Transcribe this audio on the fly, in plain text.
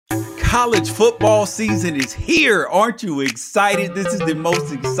College football season is here. Aren't you excited? This is the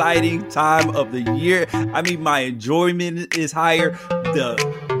most exciting time of the year. I mean, my enjoyment is higher.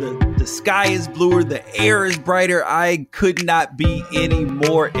 The sky is bluer. The air is brighter. I could not be any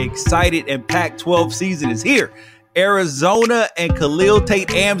more excited. And Pac-12 season is here. Arizona and Khalil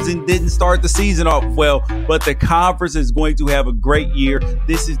Tate Amson didn't start the season off well, but the conference is going to have a great year.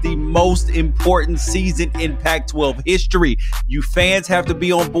 This is the most important season in Pac-12 history. You fans have to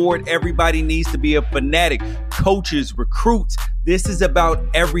be on board. Everybody needs to be a fanatic. Coaches, recruits. This is about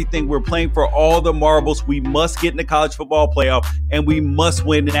everything. We're playing for all the marbles. We must get in the college football playoff, and we must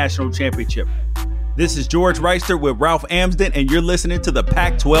win the national championship. This is George Reister with Ralph Amsden, and you're listening to the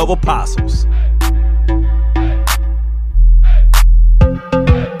Pac-12 Apostles.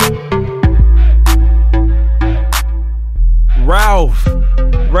 Ralph,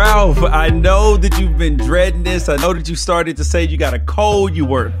 I know that you've been dreading this. I know that you started to say you got a cold. You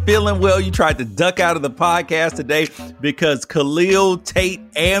weren't feeling well. You tried to duck out of the podcast today because Khalil Tate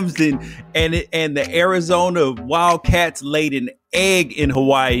Amson and the Arizona Wildcats laid an egg in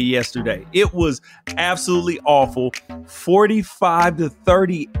Hawaii yesterday. It was absolutely awful.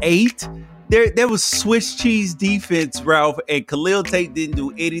 45-38. There was Swiss cheese defense, Ralph, and Khalil Tate didn't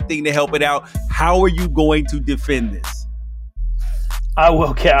do anything to help it out. How are you going to defend this? I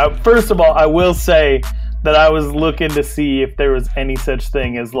will. First of all, I will say that I was looking to see if there was any such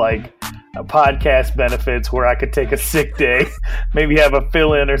thing as like a podcast benefits where I could take a sick day, maybe have a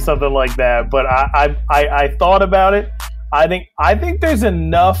fill-in or something like that. But I thought about it. I think there's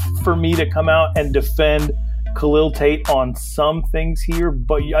enough for me to come out and defend Khalil Tate on some things here.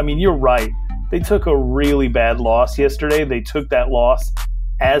 But I mean, you're right. They took a really bad loss yesterday. They took that loss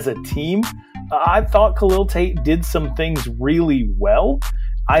as a team. I thought Khalil Tate did some things really well.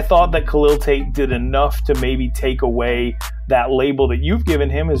 I thought that Khalil Tate did enough to maybe take away that label that you've given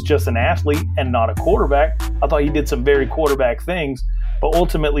him as just an athlete and not a quarterback. I thought he did some very quarterback things, but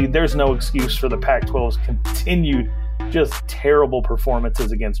ultimately there's no excuse for the Pac-12's continued just terrible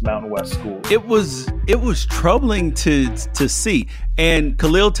performances against Mountain West schools. It was troubling to see. And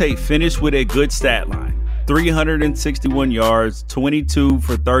Khalil Tate finished with a good stat line. 361 yards, 22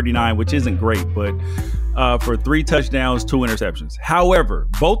 for 39, which isn't great, but for 3 touchdowns, 2 interceptions. However,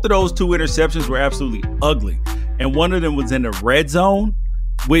 both of those 2 interceptions were absolutely ugly. And one of them was in the red zone,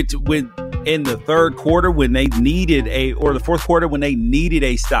 which in the third quarter when they needed or the fourth quarter when they needed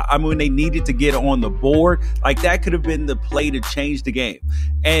a stop. I mean, when they needed to get on the board, like that could have been the play to change the game.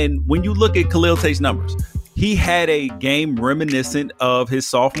 And when you look at Khalil Tate's numbers, he had a game reminiscent of his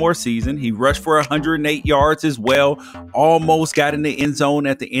sophomore season. He rushed for 108 yards as well, almost got in the end zone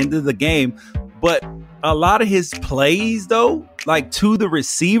at the end of the game. But a lot of his plays, though, like to the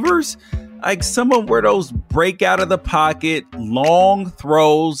receivers, like some of them were those break out of the pocket, long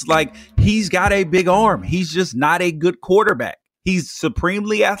throws. Like he's got a big arm. He's just not a good quarterback. He's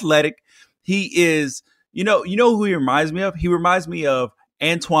supremely athletic. He is, you know who he reminds me of? He reminds me of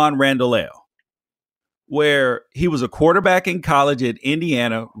Antoine Randall, where he was a quarterback in college at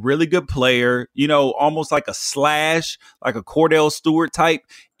Indiana, really good player, almost like a Slash, like a Cordell Stewart type,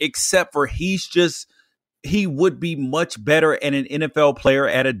 except for he would be much better at an NFL player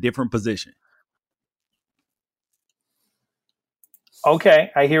at a different position. Okay,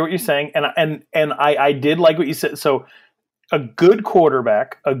 I hear what you're saying, and I did like what you said. So a good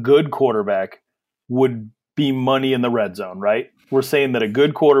quarterback would be money in the red zone, right? We're saying that a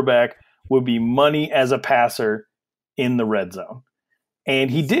good quarterback would be money as a passer in the red zone.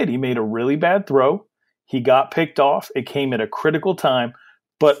 And he did. He made a really bad throw. He got picked off. It came at a critical time.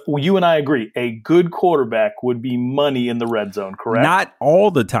 But you and I agree, a good quarterback would be money in the red zone, correct? Not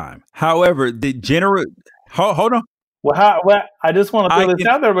all the time. However, hold on. Well, I just want to throw this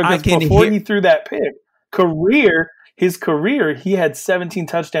out there because before he threw that pick, his career, he had 17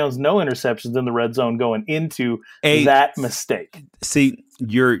 touchdowns, no interceptions in the red zone going into that mistake. See,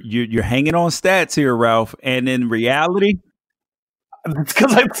 you're hanging on stats here, Ralph, and in reality, it's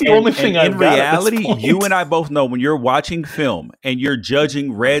because that's the only thing I've got. In reality, you and I both know when you're watching film and you're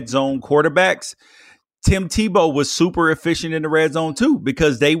judging red zone quarterbacks, Tim Tebow was super efficient in the red zone too,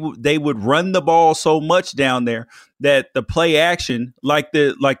 because they would run the ball so much down there that the play action, like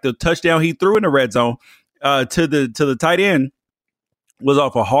the touchdown he threw in the red zone to the tight end, was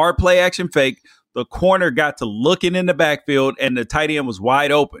off a hard play action fake. The corner got to looking in the backfield and the tight end was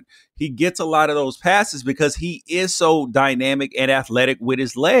wide open. He gets a lot of those passes because he is so dynamic and athletic with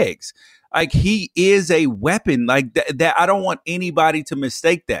his legs. Like he is a weapon like that. I don't want anybody to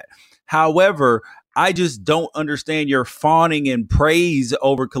mistake that. However, I just don't understand your fawning and praise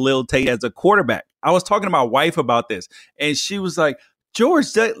over Khalil Tate as a quarterback. I was talking to my wife about this and she was like, George,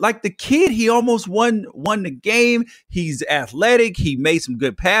 like the kid, he almost won the game. He's athletic. He made some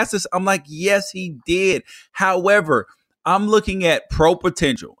good passes. I'm like, yes, he did. However, I'm looking at pro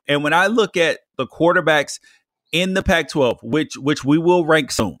potential. And when I look at the quarterbacks in the Pac-12, which we will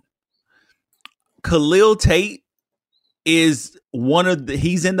rank soon, Khalil Tate is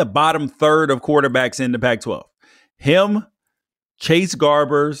he's in the bottom third of quarterbacks in the Pac-12. Him, Chase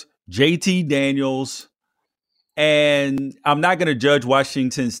Garbers, JT Daniels, and I'm not going to judge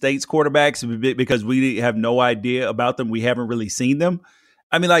Washington State's quarterbacks because we have no idea about them. We haven't really seen them.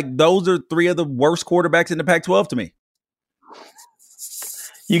 I mean, like, those are three of the worst quarterbacks in the Pac-12 to me.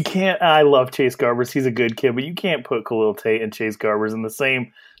 You can't. I love Chase Garbers. He's a good kid, but you can't put Khalil Tate and Chase Garbers in the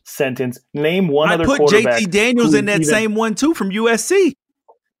same sentence. Name one other quarterback. I put JT Daniels in that same one too from USC.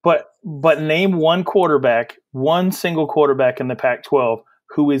 But name one quarterback, one single quarterback in the Pac-12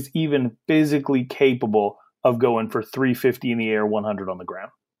 who is even physically capable of going for 350 in the air, 100 on the ground.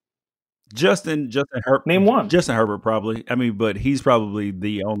 Justin Herbert. Name one. Justin Herbert probably. I mean, but he's probably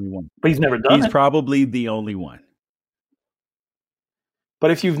the only one. But he's never done it. He's probably the only one. But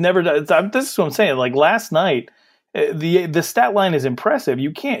if you've never done, this is what I'm saying. Like last night, the stat line is impressive.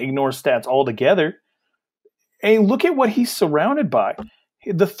 You can't ignore stats altogether. And look at what he's surrounded by.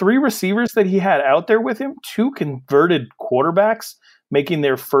 The three receivers that he had out there with him, two converted quarterbacks making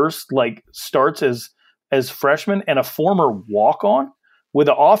their first starts as freshmen, and a former walk-on with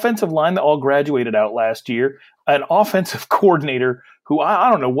an offensive line that all graduated out last year, an offensive coordinator who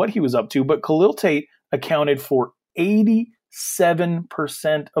I don't know what he was up to, but Khalil Tate accounted for 87%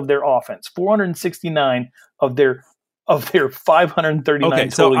 of their offense, 469 of their 539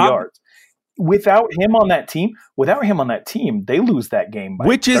 total yards. Without him on that team, they lose that game by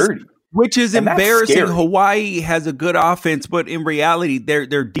 30. Which is embarrassing. Hawaii has a good offense, but in reality,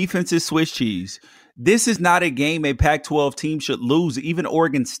 their defense is Swiss cheese. This is not a game a Pac-12 team should lose. Even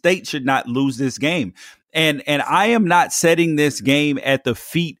Oregon State should not lose this game. And I am not setting this game at the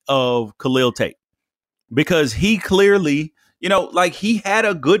feet of Khalil Tate because he clearly, he had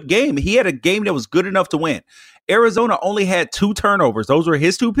a good game. He had a game that was good enough to win. Arizona only had 2 turnovers. Those were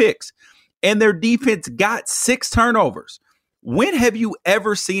his 2 picks. And their defense got 6 turnovers. When have you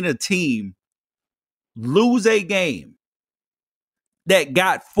ever seen a team lose a game that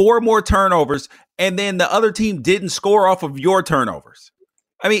got 4 more turnovers and then the other team didn't score off of your turnovers?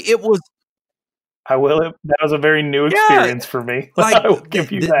 I mean, it was... That was a very new experience for me. I will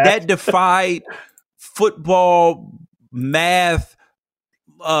give you that. That defied football, math,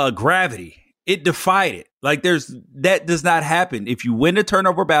 gravity. It defied it. That does not happen. If you win a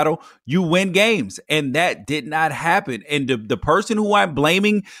turnover battle, you win games. And that did not happen. And the person who I'm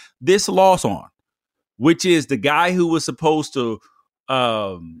blaming this loss on, which is the guy who was supposed to,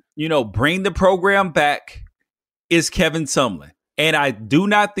 bring the program back, is Kevin Sumlin. And I do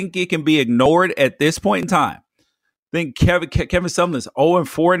not think it can be ignored at this point in time. I think Kevin Sumlin is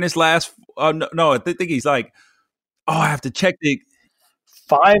 0-4 in his last. I think he's I have to check the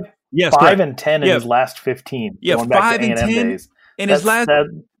 5. Yes, 5 and 10 in his last 15. Yeah, 5 and 10 days. In his last.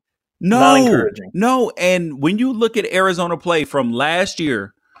 Not encouraging. No, and when you look at Arizona play from last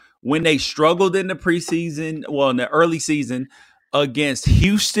year, when they struggled in the preseason, in the early season against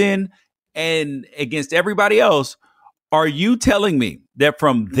Houston and against everybody else, are you telling me that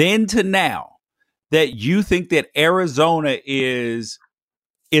from then to now that you think that Arizona is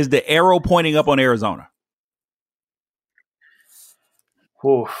the arrow pointing up on Arizona?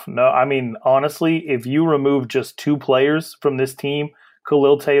 Oof, no, I mean, honestly, if you remove just 2 players from this team,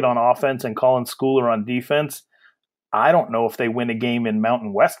 Khalil Tate on offense and Colin Schooler on defense, I don't know if they win a game in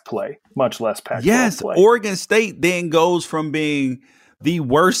Mountain West play, much less Pac-12 play. Oregon State then goes from being the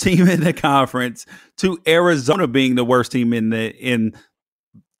worst team in the conference to Arizona being the worst team in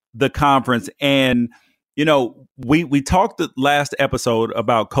the conference. And, we talked the last episode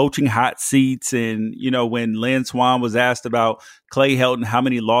about coaching hot seats and, when Lynn Swann was asked about Clay Helton, how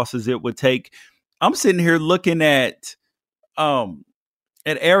many losses it would take. I'm sitting here looking at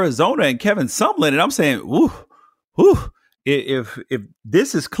Arizona and Kevin Sumlin, and I'm saying, if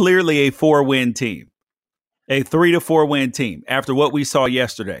this is clearly a 4-win team, a 3 to 4 win team after what we saw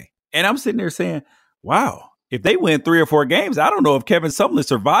yesterday. And I'm sitting there saying, wow, if they win 3 or 4 games, I don't know if Kevin Sumlin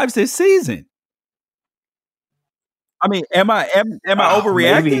survives this season. I mean, am I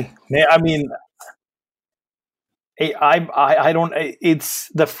overreacting? Maybe. I mean, I don't. It's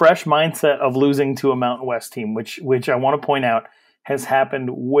the fresh mindset of losing to a Mountain West team, which I want to point out has happened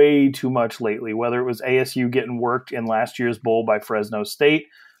way too much lately. Whether it was ASU getting worked in last year's bowl by Fresno State,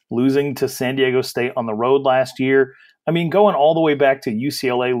 losing to San Diego State on the road last year, I mean, going all the way back to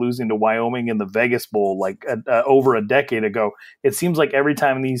UCLA losing to Wyoming in the Vegas Bowl like over a decade ago, it seems like every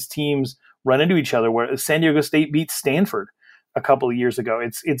time these teams run into each other, where San Diego State beat Stanford a couple of years ago,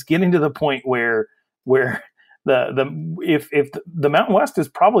 it's getting to the point where if the Mountain West is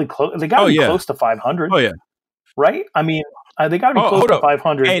probably close, they got to be close to 500. Oh yeah, right? I mean, they got to be close to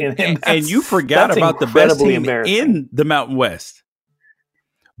 500. And you forgot about the best team in the Mountain West,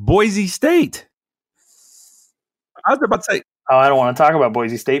 Boise State. I was about to say, I don't want to talk about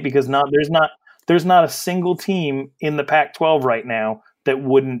Boise State because there's not a single team in the Pac-12 right now that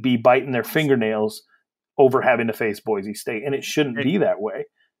wouldn't be biting their fingernails over having to face Boise State, and it shouldn't be that way.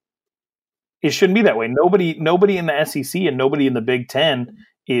 It shouldn't be that way. Nobody in the SEC and nobody in the Big Ten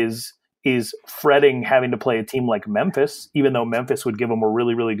is fretting having to play a team like Memphis, even though Memphis would give them a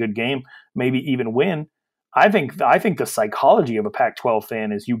really, really good game, maybe even win. I think the psychology of a Pac-12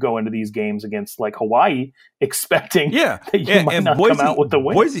 fan is you go into these games against like Hawaii expecting that you might not come out with the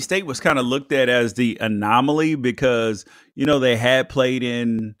win. Boise State was kind of looked at as the anomaly because, they had played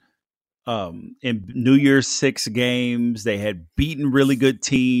in New Year's 6 games. They had beaten really good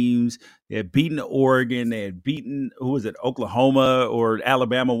teams. They had beaten Oregon. They had beaten, Oklahoma or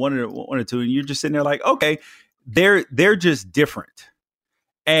Alabama, one or two. And you're just sitting there like, okay, they're just different.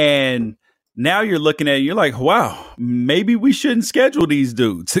 And now you're looking at it, you're like, wow, maybe we shouldn't schedule these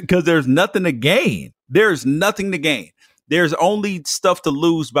dudes because there's nothing to gain. There's nothing to gain. There's only stuff to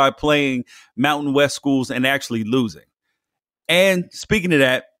lose by playing Mountain West schools and actually losing. And speaking of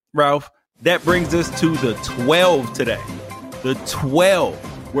that, Ralph, that brings us to the 12 today. The 12,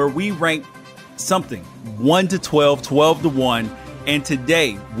 where we rank something 1 to 12, 12 to 1. And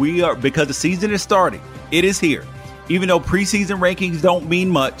today we are, because the season is starting, it is here. Even though preseason rankings don't mean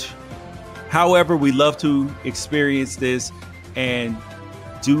much. However, we love to experience this and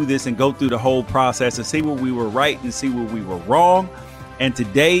do this and go through the whole process and see where we were right and see where we were wrong. And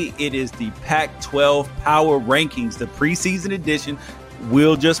today it is the Pac-12 Power Rankings, the preseason edition.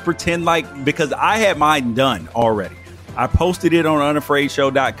 We'll just pretend like, because I had mine done already. I posted it on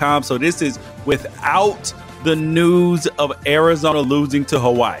unafraidshow.com. So this is without the news of Arizona losing to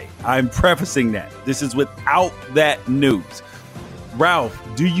Hawaii. I'm prefacing that. This is without that news. Ralph,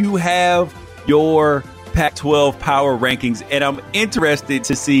 do you have your Pac-12 Power Rankings? And I'm interested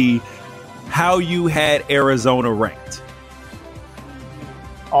to see how you had Arizona ranked.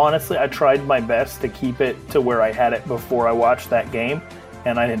 Honestly, I tried my best to keep it to where I had it before I watched that game,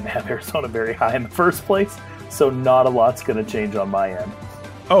 and I didn't have Arizona very high in the first place, so not a lot's going to change on my end.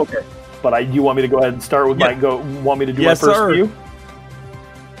 Okay. But you want me to go ahead and start with want me to do my first view?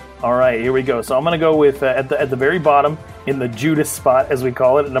 All right, here we go. So I'm going to go with, at the very bottom, in the Judas spot, as we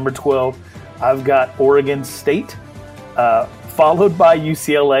call it, at number 12, I've got Oregon State, followed by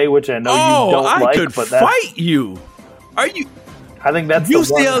UCLA, which I know you don't like. I could fight you. Are you? I think that's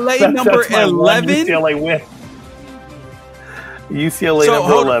UCLA number 11. UCLA win. UCLA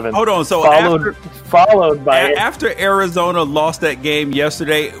number 11. Hold on. So followed by after Arizona lost that game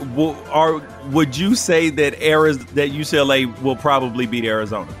yesterday, would you say that UCLA will probably beat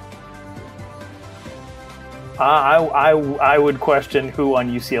Arizona? I would question who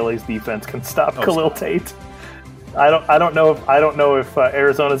on UCLA's defense can stop Khalil Tate. I don't know if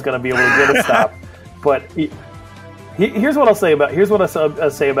Arizona's going to be able to get a stop. But here's what I'll say about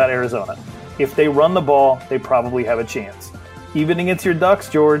Arizona. If they run the ball, they probably have a chance. Even against your Ducks,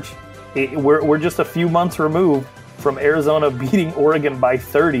 George, we're just a few months removed from Arizona beating Oregon by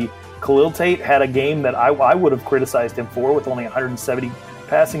 30. Khalil Tate had a game that I would have criticized him for with only 170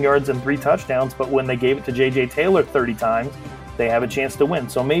 passing yards and 3 touchdowns, but when they gave it to J.J. Taylor 30 times, they have a chance to win.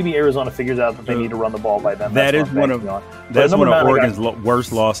 So maybe Arizona figures out that they need to run the ball by then. That's one of Oregon's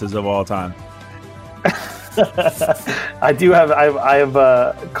worst losses of all time. I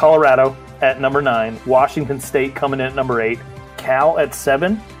have Colorado at number 9, Washington State coming in at number 8, Cal at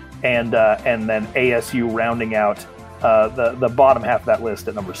 7, and then ASU rounding out the bottom half of that list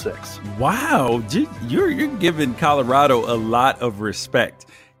at number 6. Wow, you're giving Colorado a lot of respect.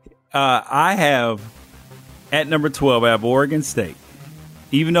 I have at number 12, I have Oregon State.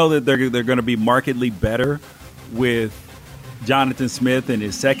 Even though that they're going to be markedly better with Jonathan Smith in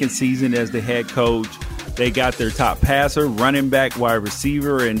his second season as the head coach, they got their top passer, running back, wide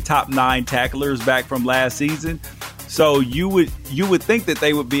receiver, and top 9 tacklers back from last season. So you would think that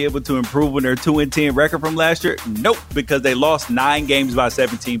they would be able to improve on their 2-10 record from last year. Nope, because they lost 9 games by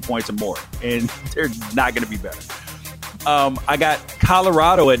 17 points or more, and they're not going to be better. I got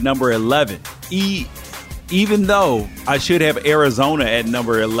Colorado at number 11. Even though I should have Arizona at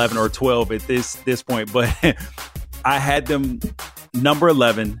number 11 or 12 at this point, but I had them number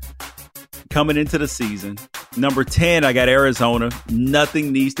 11 coming into the season. Number 10, I got Arizona.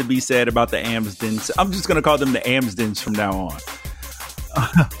 Nothing needs to be said about the Amsdens. I'm just going to call them the Amsdens from now on.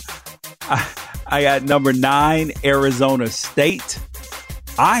 I got number 9, Arizona State.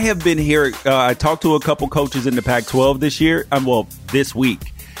 I have been here. I talked to a couple coaches in the Pac-12 this year. This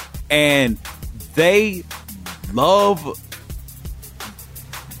week. And they love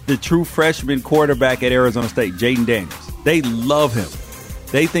the true freshman quarterback at Arizona State, Jaden Daniels. They love him.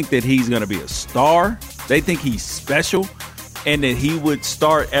 They think that he's going to be a star. They think he's special and that he would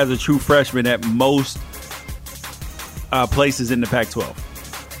start as a true freshman at most places in the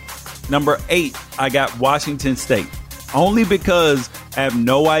Pac-12. Number 8, I got Washington State. Only because I have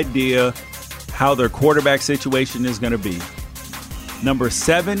no idea how their quarterback situation is going to be. Number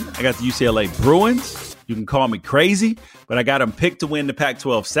 7, I got the UCLA Bruins. You can call me crazy, but I got them picked to win the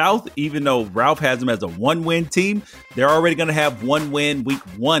Pac-12 South. Even though Ralph has them as a 1-win team, they're already going to have 1 win week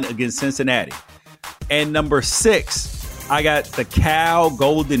 1 against Cincinnati. And number 6, I got the Cal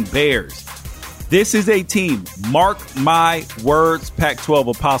Golden Bears. This is a team, mark my words,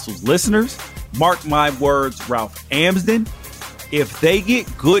 Pac-12 Apostles listeners, mark my words, Ralph Amsden. If they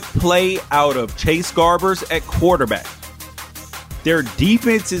get good play out of Chase Garbers at quarterback, their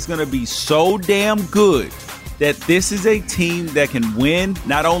defense is going to be so damn good that this is a team that can win,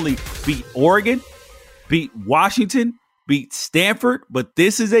 not only beat Oregon, beat Washington, beat Stanford, but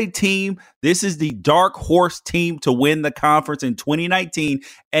this is a team, this is the dark horse team to win the conference in 2019,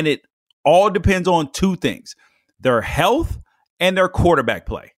 and it all depends on 2 things, their health and their quarterback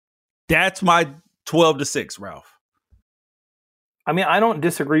play. That's my 12-6, Ralph. I mean, I don't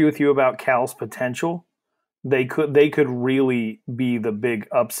disagree with you about Cal's potential. They could really be the big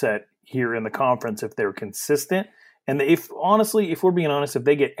upset here in the conference if they're consistent. And if we're being honest, if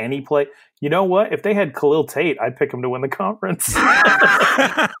they get any play, you know what? If they had Khalil Tate, I'd pick him to win the conference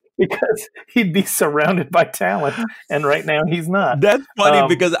because he'd be surrounded by talent, and right now he's not. That's funny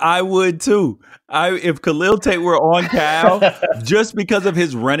because I would too. If Khalil Tate were on Cal, just because of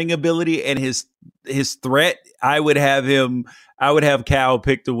his running ability and his threat, I would have Cal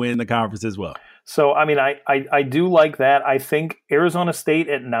picked to win the conference as well. So, I mean, I do like that. I think Arizona State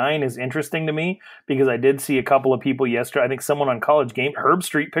at 9 is interesting to me because I did see a couple of people yesterday. I think someone on College Game, Herb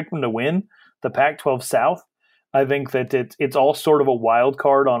Street, picked them to win the Pac-12 South. I think that it's all sort of a wild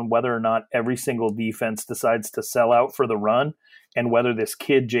card on whether or not every single defense decides to sell out for the run and whether this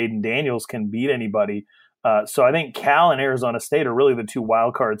kid, Jaden Daniels, can beat anybody. So I think Cal and Arizona State are really the 2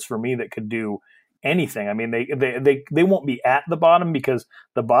 wild cards for me that could do anything. I mean, they won't be at the bottom because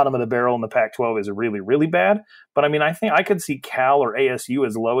the bottom of the barrel in the Pac-12 is really, really bad. But I mean, I think I could see Cal or ASU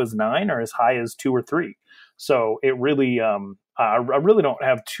as low as 9 or as high as 2 or 3. So it really, I really don't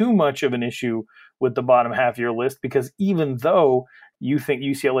have too much of an issue with the bottom half of your list because even though you think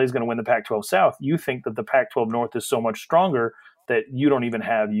UCLA is going to win the Pac-12 South, you think that the Pac-12 North is so much stronger that you don't even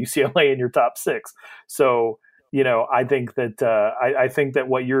have UCLA in your top 6. So, you know, I think that I think that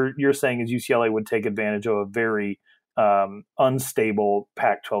what you're saying is UCLA would take advantage of a very unstable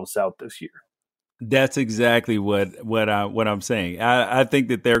Pac-12 South this year. That's exactly what I'm saying. I think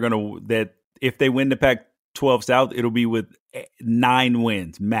that that if they win the Pac-12 South, it'll be with 9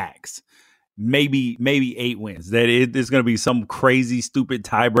 wins max. Maybe 8 wins. That there's going to be some crazy, stupid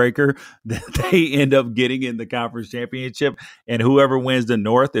tiebreaker that they end up getting in the conference championship. And whoever wins the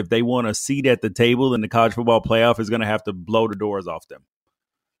North, if they want a seat at the table in the college football playoff, is going to have to blow the doors off them.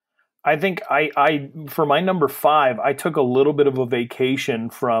 I think I for my number 5, I took a little bit of a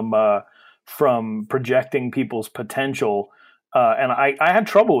vacation from projecting people's potential. And I had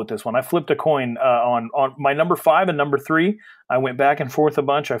trouble with this one. I flipped a coin on my number 5 and number 3. I went back and forth a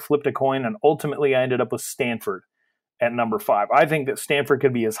bunch. I flipped a coin, and ultimately I ended up with Stanford at number 5. I think that Stanford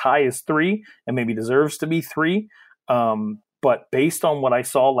could be as high as 3 and maybe deserves to be 3. But based on what I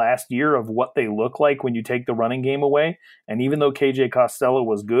saw last year of what they look like when you take the running game away, and even though KJ Costello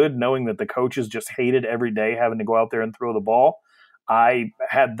was good, knowing that the coaches just hated every day having to go out there and throw the ball, I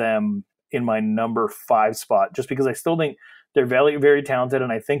had them in my number 5 spot just because I still think they're very, very talented,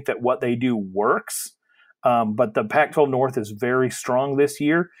 and I think that what they do works. But the Pac-12 North is very strong this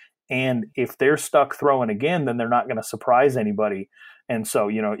year, and if they're stuck throwing again, then they're not going to surprise anybody. And so,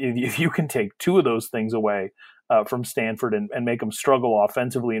 you know, if you can take 2 of those things away from Stanford and make them struggle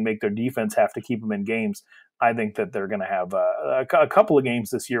offensively and make their defense have to keep them in games, I think that they're going to have a couple of games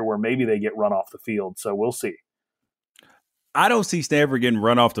this year where maybe they get run off the field. So we'll see. I don't see Stanford getting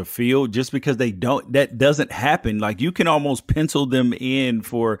run off the field just because that doesn't happen. Like, you can almost pencil them in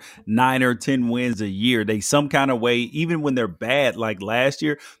for 9 or 10 wins a year. They some kind of way, even when they're bad, like last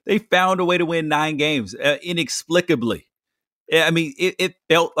year, they found a way to win 9 games inexplicably. I mean, it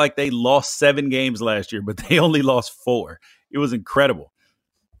felt like they lost 7 games last year, but they only lost 4. It was incredible.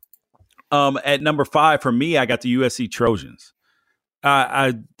 At number 5 for me, I got the USC Trojans.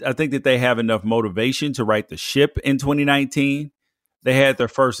 I think that they have enough motivation to right the ship in 2019. They had their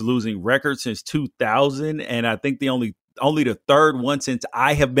first losing record since 2000, and I think only the third one since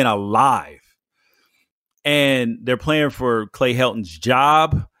I have been alive. And they're playing for Clay Helton's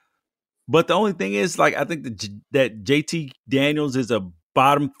job. But the only thing is, like, I think that JT Daniels is a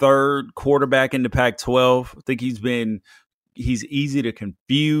bottom third quarterback in the Pac-12. I think he's easy to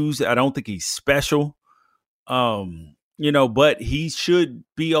confuse. I don't think he's special. But he should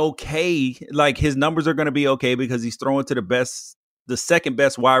be okay. Like, his numbers are going to be okay because he's throwing to the second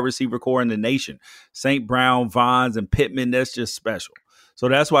best wide receiver core in the nation. St. Brown, Vons, and Pittman, that's just special. So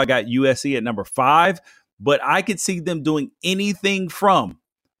that's why I got USC at number 5. But I could see them doing anything from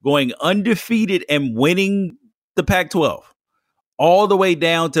going undefeated and winning the Pac-12 all the way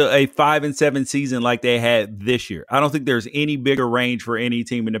down to a 5-7 season like they had this year. I don't think there's any bigger range for any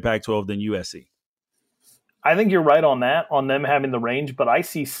team in the Pac-12 than USC. I think you're right on that, on them having the range, but I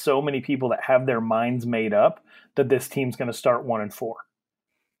see so many people that have their minds made up that this team's going to start 1-4.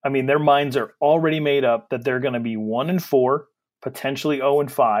 I mean, their minds are already made up that they're going to be 1-4, potentially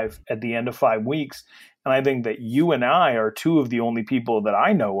 0-5 at the end of 5 weeks. And I think that you and I are 2 of the only people that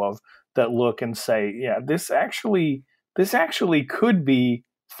I know of that look and say, yeah, this actually could be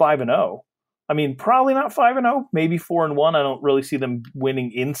 5-0. I mean, probably not 5-0, maybe 4-1. I don't really see them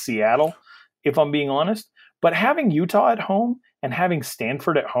winning in Seattle, if I'm being honest. But having Utah at home and having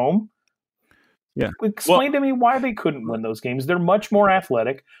Stanford at home, explain to me why they couldn't win those games. They're much more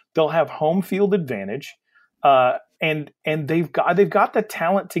athletic. They'll have home field advantage. And they've got the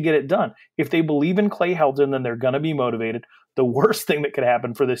talent to get it done. If they believe in Clay Helton, then they're going to be motivated. The worst thing that could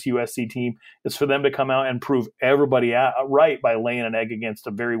happen for this USC team is for them to come out and prove everybody right by laying an egg against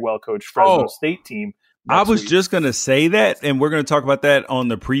a very well-coached Fresno State team. I was just going to say that, and we're going to talk about that on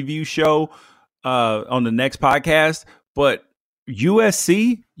the preview show on the next podcast. But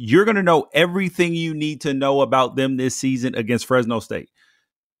USC, you're going to know everything you need to know about them this season against Fresno State.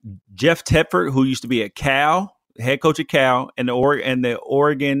 Jeff Tedford, who used to be at Cal, head coach at Cal, and the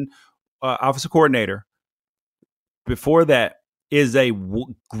Oregon offensive coordinator before that, is a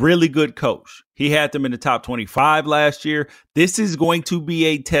really good coach. He had them in the top 25 last year. This is going to be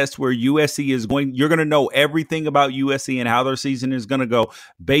a test where USC you're going to know everything about USC and how their season is going to go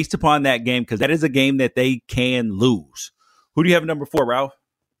based upon that game, because that is a game that they can lose. Who do you have number 4, Ralph?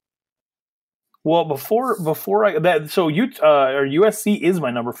 Well, before USC is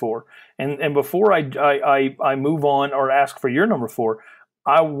my number 4, and before I move on or ask for your number 4,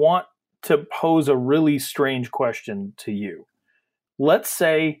 I want to pose a really strange question to you. Let's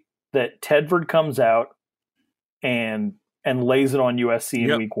say that Tedford comes out and lays it on USC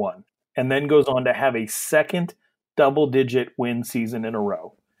in week 1, and then goes on to have a second double-digit win season in a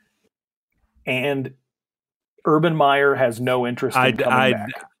row, and Urban Meyer has no interest in coming back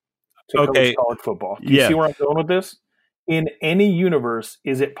to coach college football. Do you see where I'm going with this? In any universe,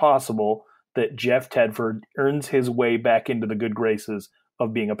 is it possible that Jeff Tedford earns his way back into the good graces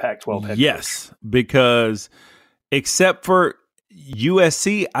of being a Pac-12 head coach? Yes, because except for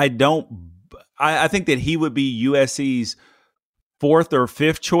USC, I think that he would be USC's 4th or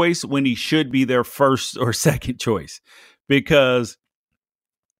 5th choice when he should be their 1st or 2nd choice, because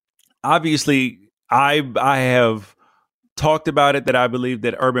obviously I have talked about it that I believe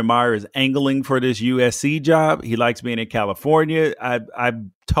that Urban Meyer is angling for this USC job. He likes being in California. I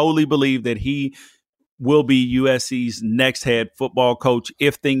totally believe that he will be USC's next head football coach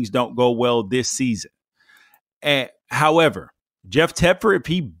if things don't go well this season. However, Jeff Tedford, if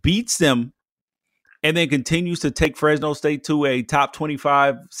he beats them and then continues to take Fresno State to a top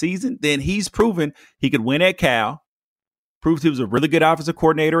 25 season, then he's proven he could win at Cal, proved he was a really good offensive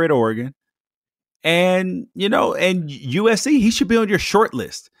coordinator at Oregon. And USC, he should be on your short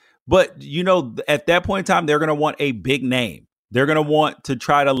list. But, at that point in time, they're going to want a big name. They're going to want to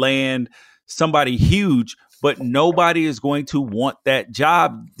try to land somebody huge, but nobody is going to want that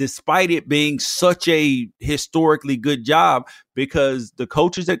job, despite it being such a historically good job, because the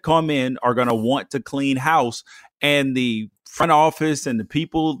coaches that come in are going to want to clean house, and the front office and the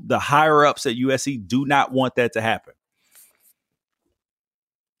people, the higher ups at USC, do not want that to happen.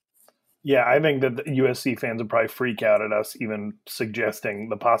 Yeah, I think that the USC fans would probably freak out at us even suggesting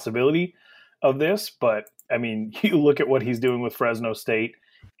the possibility of this. But, I mean, you look at what he's doing with Fresno State,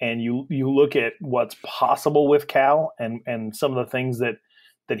 and you look at what's possible with Cal and some of the things that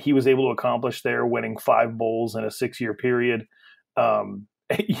he was able to accomplish there, winning 5 bowls in a 6-year period.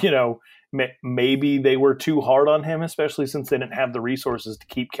 maybe they were too hard on him, especially since they didn't have the resources to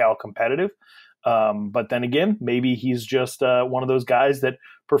keep Cal competitive. But then again, maybe he's just one of those guys that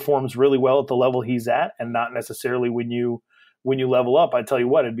performs really well at the level he's at, and not necessarily when you level up. I tell you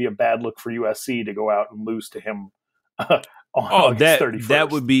what, it'd be a bad look for USC to go out and lose to him on August 31st. That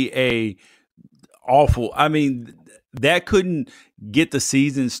would be a awful. I mean, that couldn't get the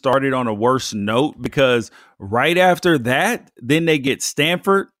season started on a worse note, because right after that, then they get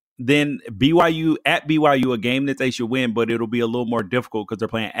Stanford, then BYU at BYU, a game that they should win, but it'll be a little more difficult because they're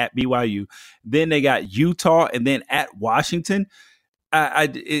playing at BYU. Then they got Utah, and then at Washington.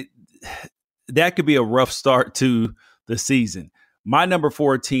 That could be a rough start to the season. My number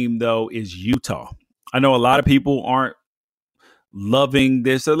 4 team, though, is Utah. I know a lot of people aren't loving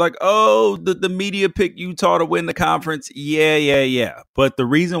this. They're like, oh, the media picked Utah to win the conference. Yeah. But the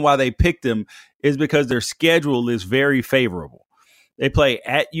reason why they picked them is because their schedule is very favorable. They play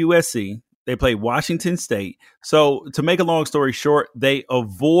at USC. They play Washington State. So to make a long story short, they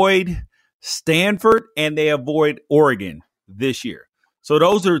avoid Stanford and they avoid Oregon this year. So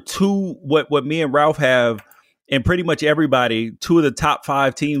those are two, what me and Ralph have, and pretty much everybody, 2 of the top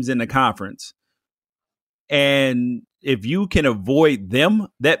 5 teams in the conference. And if you can avoid them,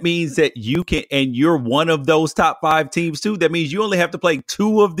 that means that you can, and you're one of those top 5 teams too. That means you only have to play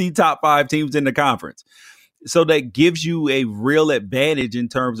 2 of the top 5 teams in the conference. So that gives you a real advantage in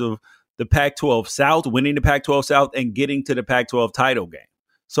terms of the Pac-12 South, winning the Pac-12 South and getting to the Pac-12 title game.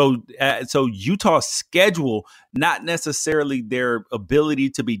 So Utah's schedule, not necessarily their ability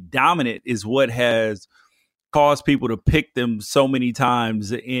to be dominant, is what has caused people to pick them so many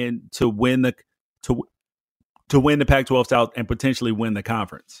times in to win the Pac-12 South and potentially win the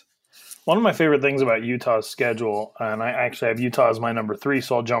conference. One of my favorite things about Utah's schedule, and I actually have Utah as my number 3,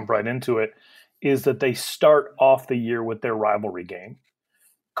 so I'll jump right into it, is that they start off the year with their rivalry game.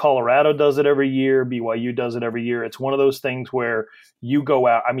 Colorado does it every year. BYU does it every year. It's one of those things where you go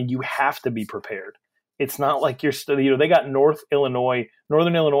out. I mean, you have to be prepared. It's not like they got Northern Illinois,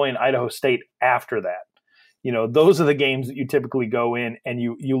 and Idaho State after that. Those are the games that you typically go in and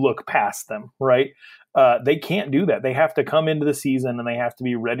you look past them, right? They can't do that. They have to come into the season and they have to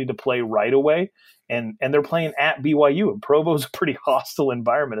be ready to play right away. And they're playing at BYU. And Provo's a pretty hostile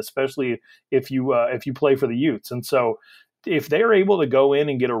environment, especially if you play for the Utes. And so if they're able to go in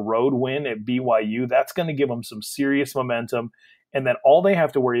and get a road win at BYU, that's going to give them some serious momentum. And then all they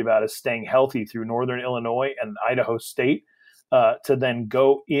have to worry about is staying healthy through Northern Illinois and Idaho State to then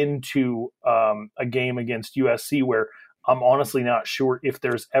go into a game against USC, where I'm honestly not sure if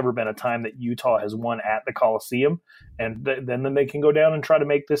there's ever been a time that Utah has won at the Coliseum, and then they can go down and try to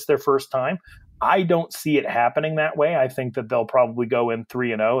make this their first time. I don't see it happening that way. I think that they'll probably go in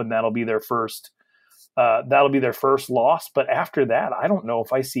 3-0, and that'll be their first loss. But after that, I don't know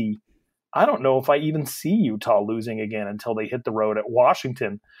if I even see Utah losing again until they hit the road at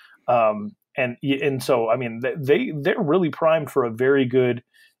Washington. And so, I mean, they're really primed for a very good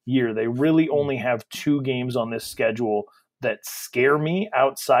year. They really only have 2 games on this schedule that scare me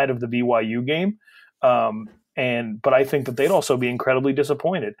outside of the BYU game. But I think that they'd also be incredibly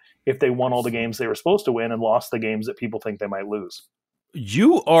disappointed if they won all the games they were supposed to win and lost the games that people think they might lose.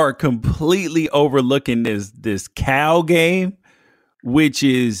 You are completely overlooking this Cal game, which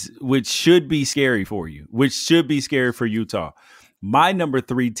should be scary for you, which should be scary for Utah. My number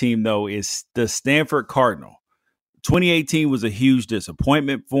 3 team, though, is the Stanford Cardinal. 2018 was a huge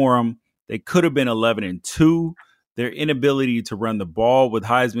disappointment for them. They could have been 11-2. Their inability to run the ball with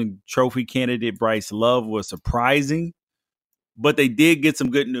Heisman Trophy candidate Bryce Love was surprising, but they did get some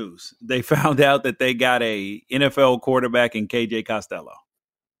good news. They found out that they got a NFL quarterback in KJ Costello.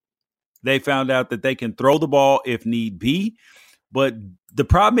 They found out that they can throw the ball if need be, but the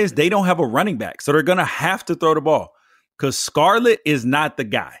problem is they don't have a running back, so they're going to have to throw the ball because Scarlett is not the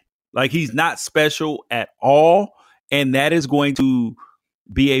guy. Like, he's not special at all, and that is going to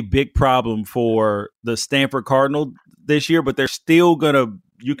be a big problem for the Stanford Cardinal this year, but they're still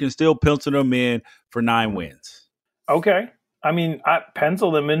you can still pencil them in for 9 wins. Okay. I mean, I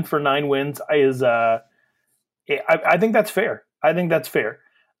pencil them in for 9 wins is, I think that's fair. I'm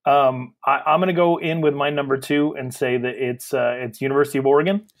going to go in with my number 2 and say that it's University of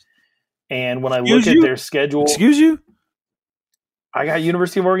Oregon. And when I look at their schedule, I got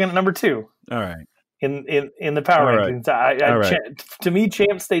University of Oregon at number 2. All right. In the power rankings. To me,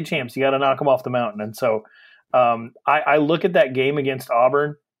 champs stay champs. You got to knock them off the mountain. And so I look at that game against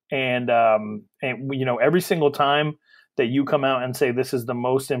Auburn, and every single time that you come out and say this is the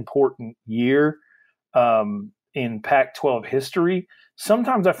most important year in Pac-12 history,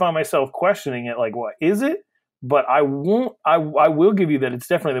 sometimes I find myself questioning it. Like, what is it? but I won't. I will give you that it's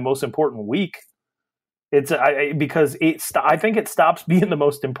definitely the most important week. It's because I think it stops being the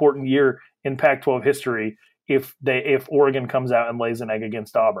most important year in Pac-12 history if Oregon comes out and lays an egg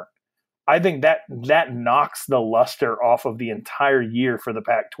against Auburn. I think that knocks the luster off of the entire year for the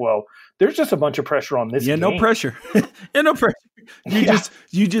Pac-12. There's just a bunch of pressure on this game. No pressure. No pressure.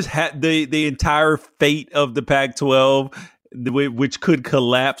 You just had the entire fate of the Pac-12, which could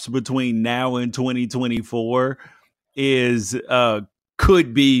collapse between now and 2024, is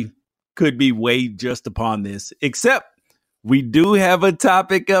could be weighed just upon this. Except we do have a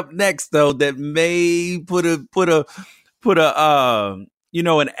topic up next though that may put a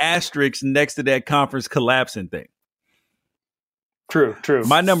an asterisk next to that conference collapsing thing. True.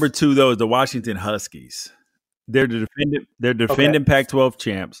 My number 2 though is the Washington Huskies. They're defending Pac-12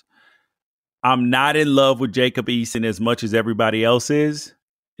 champs. I'm not in love with Jacob Eason as much as everybody else is.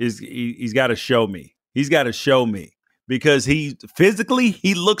 He's got to show me. He's got to show me because he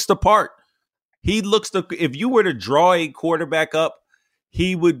looks the part. If you were to draw a quarterback up,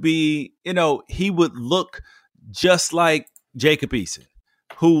 he would be, he would look just like Jacob Eason,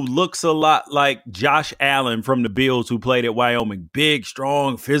 who looks a lot like Josh Allen from the Bills who played at Wyoming. Big,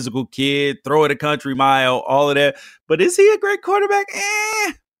 strong, physical kid, throw it a country mile, all of that. But is he a great quarterback?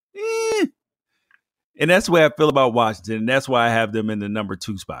 And that's the way I feel about Washington, and that's why I have them in the number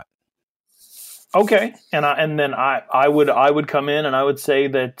 2 spot. Okay, and then I would come in and I would say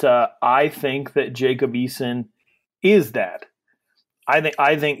that I think that Jacob Eason is that.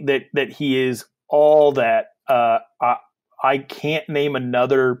 I think that he is all that. I can't name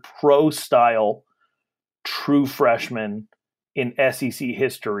another pro-style true freshman in SEC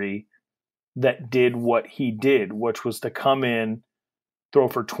history that did what he did, which was to come in, throw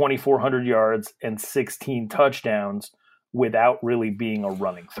for 2,400 yards and 16 touchdowns without really being a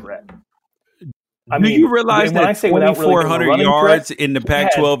running threat. Do you realize that 2,400 yards in the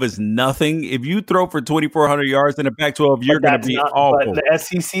Pac-12 is nothing? If you throw for 2,400 yards in the Pac-12, you're going to be awful. But the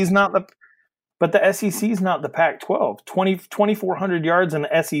SEC is not the Pac-12. 2,400 yards in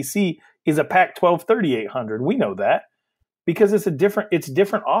the SEC is a Pac-12 3,800. We know that because it's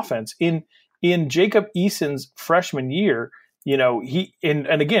different offense. In Jacob Eason's freshman year,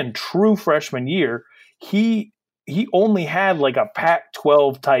 again, true freshman year, he only had like a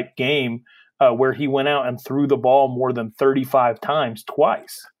Pac-12 type game where he went out and threw the ball more than 35 times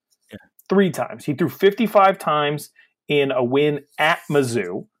twice. Yeah. 3 times. He threw 55 times in a win at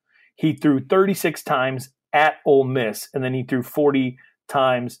Mizzou. He threw 36 times at Ole Miss, and then he threw 40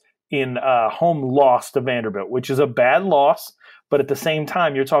 times in home loss to Vanderbilt, which is a bad loss. But at the same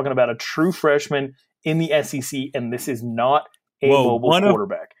time, you're talking about a true freshman in the SEC, and this is not a mobile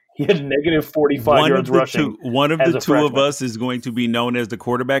quarterback. He had negative 45 yards rushing. One of the two of us is going to be known as the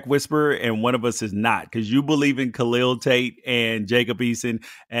quarterback whisperer, and one of us is not, because you believe in Khalil Tate and Jacob Eason,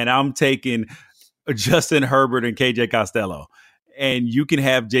 and I'm taking Justin Herbert and KJ Costello. And you can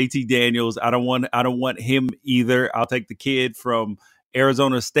have JT Daniels. I don't want him either. I'll take the kid from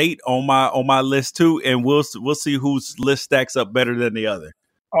Arizona State on my list too, and we'll see whose list stacks up better than the other.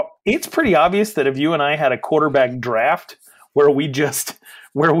 Oh, it's pretty obvious that if you and I had a quarterback draft where we just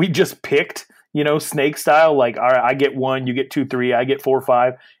picked, snake style, like, all right, I get 1, you get 2, 3, I get 4,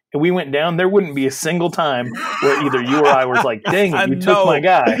 5, and we went down, there wouldn't be a single time where either you or I was like, dang it, you took my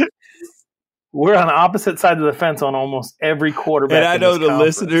guy. We're on the opposite side of the fence on almost every quarterback. And I know the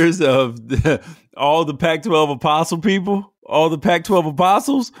listeners of all the Pac-12 apostle people, all the Pac-12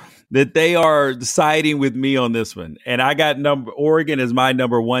 apostles, that they are siding with me on this one. And I got Oregon as my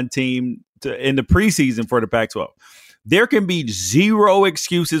number 1 team in the preseason for the Pac-12. There can be zero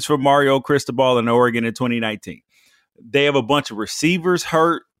excuses for Mario Cristobal in Oregon in 2019. They have a bunch of receivers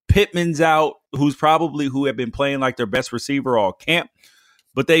hurt. Pittman's out, who have been playing like their best receiver all camp.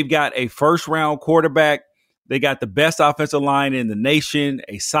 But they've got a first-round quarterback. They got the best offensive line in the nation,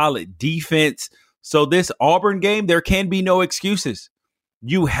 a solid defense. So this Auburn game, there can be no excuses.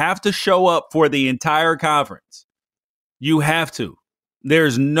 You have to show up for the entire conference. You have to.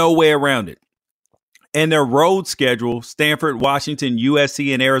 There's no way around it. And their road schedule, Stanford, Washington,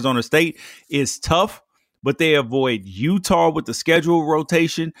 USC, and Arizona State, is tough, but they avoid Utah with the schedule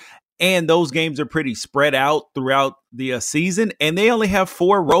rotation. And those games are pretty spread out throughout the season. And they only have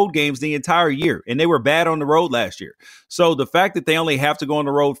 4 road games the entire year. And they were bad on the road last year. So the fact that they only have to go on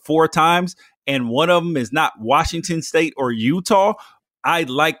the road 4 times and one of them is not Washington State or Utah, I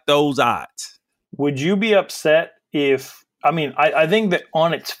like those odds. Would you be upset if, I think that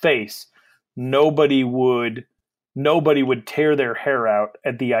on its face, nobody would tear their hair out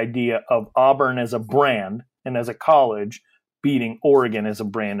at the idea of Auburn as a brand and as a college beating Oregon as a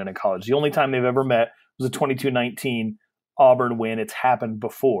brand in a college. The only time they've ever met was a 22-19 Auburn win. It's happened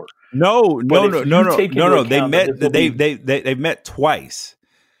before. No. They met. They met twice.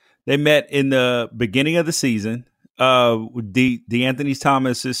 They met in the beginning of the season, DeAnthony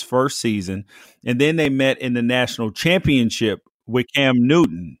Thomas's first season, and then they met in the national championship with Cam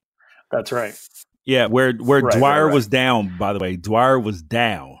Newton. That's right. Yeah, where Dwyer was down. By the way, Dwyer was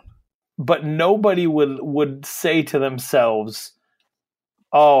down. But nobody would say to themselves,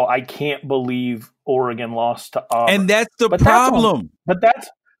 "Oh, I can't believe Oregon lost to Auburn." And that's the problem.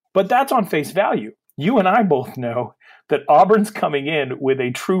 But that's on face value. You and I both know that Auburn's coming in with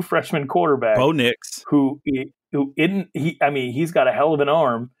a true freshman quarterback, Bo Nix, he's got a hell of an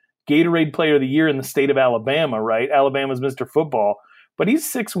arm. Gatorade Player of the Year in the state of Alabama, right? Alabama's Mr. Football, but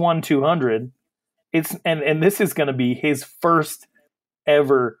he's 6'1", 200. And this is going to be his first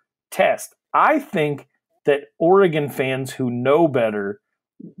ever test. I think that Oregon fans who know better,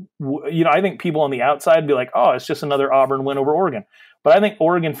 I think people on the outside be like, "Oh, it's just another Auburn win over Oregon." But I think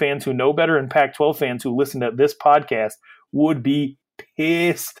Oregon fans who know better and Pac-12 fans who listen to this podcast would be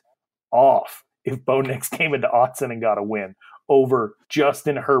pissed off if Bo Nix came into Autzen and got a win over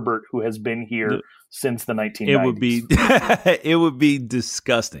Justin Herbert, who has been here since the 1990s. It would be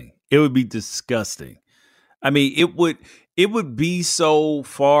disgusting. It would be disgusting. I mean, it would be so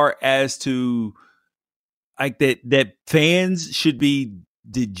far as to like that fans should be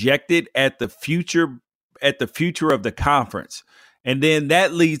dejected at the future of the conference. And then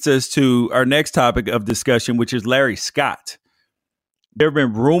that leads us to our next topic of discussion, which is Larry Scott. There have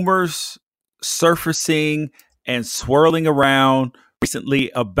been rumors surfacing and swirling around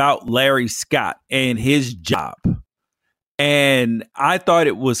recently about Larry Scott and his job. And I thought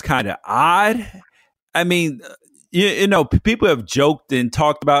it was kind of odd. I mean, people have joked and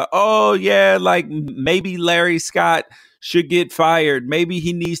talked about, oh, yeah, like maybe Larry Scott should get fired. Maybe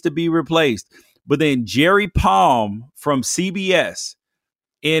he needs to be replaced. But then Jerry Palm from CBS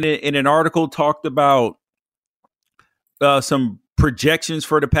in an article talked about some projections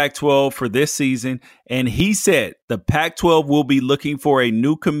for the Pac-12 for this season. And he said the Pac-12 will be looking for a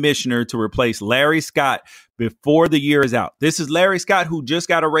new commissioner to replace Larry Scott before the year is out. This is Larry Scott, who just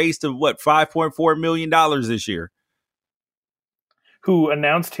got a raise to $5.4 million this year. Who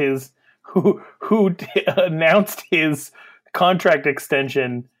announced his contract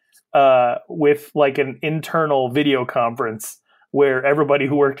extension with like an internal video conference where everybody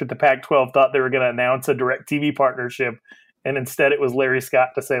who worked at the Pac-12 thought they were going to announce a DirecTV partnership. And instead it was Larry Scott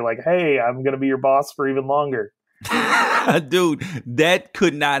to say like, "Hey, I'm going to be your boss for even longer." Dude, that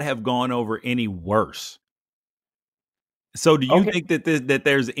could not have gone over any worse. So do you think that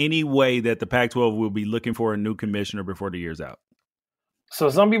there's any way that the Pac-12 will be looking for a new commissioner before the year's out? So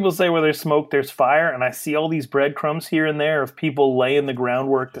some people say where there's smoke, there's fire. And I see all these breadcrumbs here and there of people laying the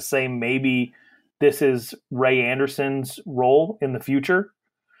groundwork to say maybe this is Ray Anderson's role in the future.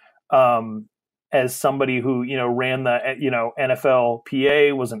 As somebody who, ran the,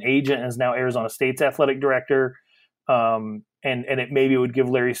 NFLPA, was an agent, and is now Arizona State's athletic director. And it maybe would give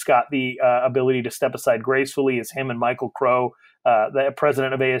Larry Scott the ability to step aside gracefully, as him and Michael Crow, the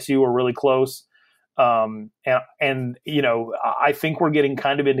president of ASU, were really close. I think we're getting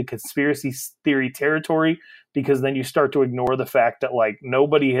kind of into conspiracy theory territory, because then you start to ignore the fact that like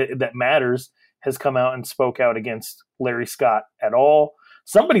nobody that matters has come out and spoke out against Larry Scott at all.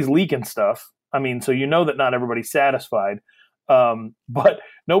 Somebody's leaking stuff. I mean, so that not everybody's satisfied. But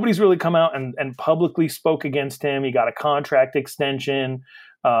nobody's really come out and publicly spoke against him. He got a contract extension,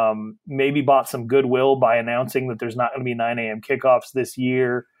 maybe bought some goodwill by announcing that there's not going to be 9 a.m. kickoffs this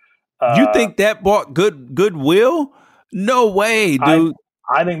year. You think that bought goodwill? No way, dude.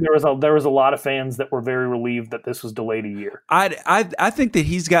 I think there was a lot of fans that were very relieved that this was delayed a year. I think that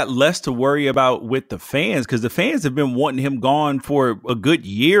he's got less to worry about with the fans, because the fans have been wanting him gone for a good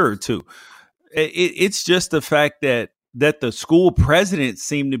year or two. It's just the fact that the school presidents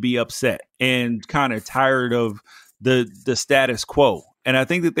seem to be upset and kind of tired of the status quo. And I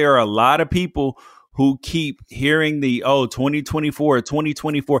think that there are a lot of people who keep hearing 2024,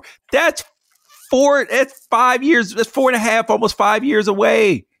 2024. That's 5 years. That's 4.5, almost 5 years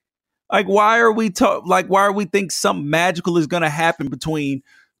away. Like, why are we think something magical is going to happen between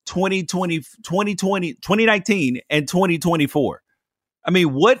 2019 and 2024? I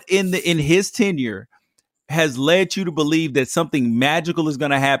mean, what in his tenure has led you to believe that something magical is going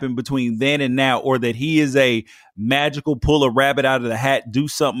to happen between then and now, or that he is a magical pull a rabbit out of the hat, do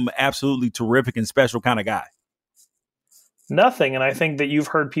something absolutely terrific and special kind of guy? Nothing. And I think that you've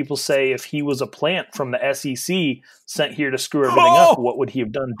heard people say if he was a plant from the SEC sent here to screw everything up, what would he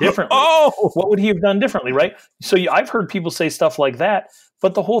have done differently? What would he have done differently, right? So I've heard people say stuff like that,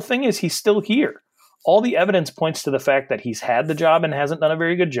 but the whole thing is he's still here. all the evidence points to the fact that he's had the job and hasn't done a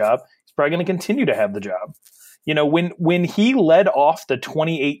very good job. He's probably going to continue to have the job. You know, when he led off the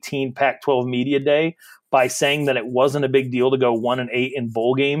 2018 Pac-12 Media Day by saying that it wasn't a big deal to go 1-8 in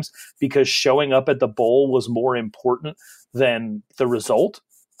bowl games because showing up at the bowl was more important than the result,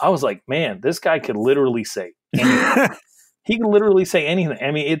 I was like, man, this guy could literally say anything. He can literally say anything.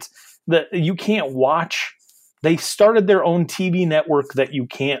 I mean, you can't watch. They started their own TV network that you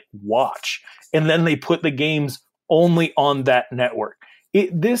can't watch, and then they put the games only on that network.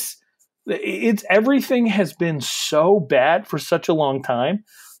 Everything has been so bad for such a long time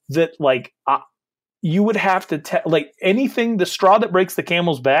that you would have to anything. The straw that breaks the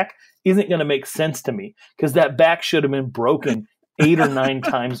camel's back isn't going to make sense to me because that back should have been broken 8 or 9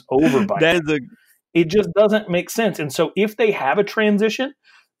 times over by now. It just doesn't make sense. And so if they have a transition,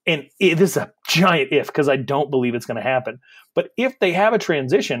 and it is a giant if because I don't believe it's going to happen, but if they have a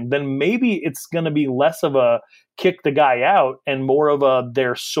transition, then maybe it's going to be less of a kick the guy out and more of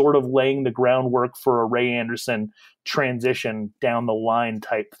they're sort of laying the groundwork for a Ray Anderson transition down the line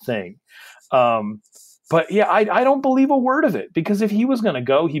type thing. But yeah, I don't believe a word of it because if he was going to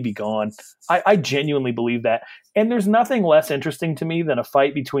go, he'd be gone. I genuinely believe that. And there's nothing less interesting to me than a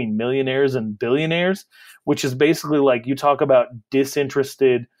fight between millionaires and billionaires, which is basically like you talk about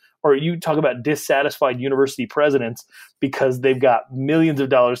dissatisfied university presidents because they've got millions of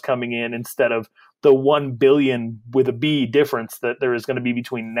dollars coming in instead of the 1 billion with a B difference that there is going to be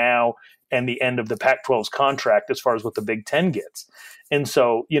between now and the end of the Pac-12's contract as far as what the Big Ten gets. And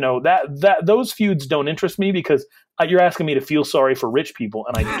so, you know, that those feuds don't interest me because you're asking me to feel sorry for rich people,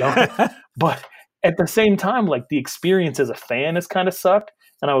 and I don't. But at the same time, like the experience as a fan has kind of sucked,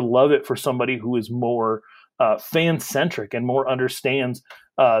 and I would love it for somebody who is more fan-centric and more understands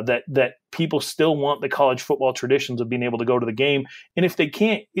that people still want the college football traditions of being able to go to the game. And if they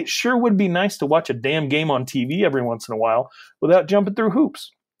can't, it sure would be nice to watch a damn game on TV every once in a while without jumping through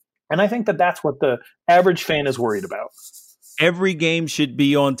hoops. And I think that that's what the average fan is worried about. Every game should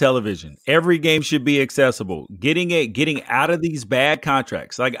be on television. Every game should be accessible. Getting out of these bad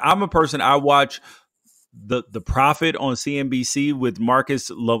contracts. Like I'm a person, I watch the Prophet on CNBC with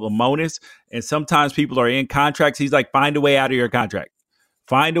Marcus Lemonis, and sometimes people are in contracts. He's like, find a way out of your contract.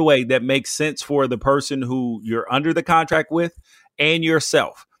 Find a way that makes sense for the person who you're under the contract with and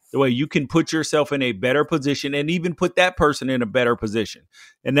yourself. The way you can put yourself in a better position and even put that person in a better position.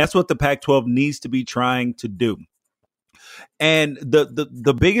 And that's what the Pac-12 needs to be trying to do. And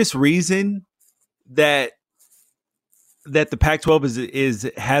the biggest reason that the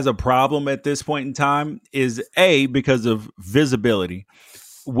Pac-12 has a problem at this point in time is because of visibility,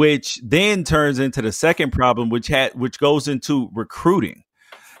 which then turns into the second problem, which goes into recruiting.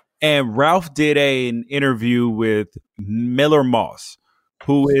 And Ralph did an interview with Miller Moss,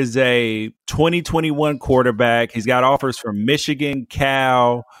 who is a 2021 quarterback. He's got offers from Michigan,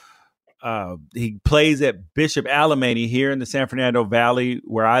 Cal. He plays at Bishop Alemany here in the San Fernando Valley,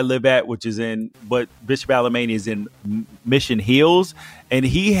 where I live at, but Bishop Alemany is in Mission Hills. And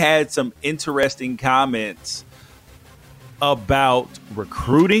he had some interesting comments about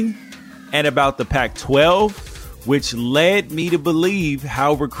recruiting and about the Pac-12, which led me to believe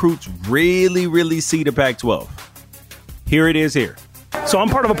how recruits really, really see the Pac-12. Here it is here. So I'm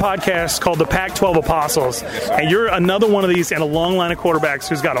part of a podcast called the Pac-12 Apostles, and you're another one of these in a long line of quarterbacks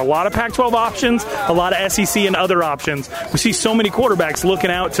who's got a lot of Pac-12 options, a lot of SEC and other options. We see so many quarterbacks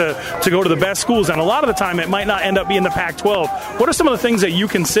looking out to go to the best schools, and a lot of the time it might not end up being the Pac-12. What are some of the things that you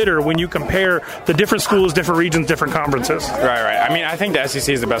consider when you compare the different schools, different regions, different conferences? Right. I mean, I think the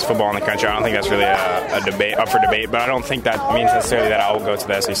SEC is the best football in the country. I don't think that's really a debate up for debate, but I don't think that means necessarily that I will go to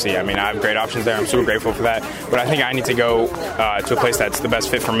the SEC. I mean, I have great options there. I'm super grateful for that, but I think I need to go to a place that's the best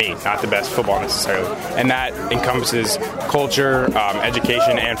fit for me, not the best football necessarily. And that encompasses culture,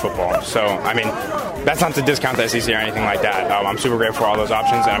 education, and football. So, I mean, that's not to discount the SEC or anything like that. I'm super grateful for all those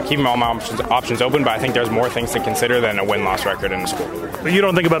options, and I'm keeping all my options open, but I think there's more things to consider than a win-loss record in the school. But you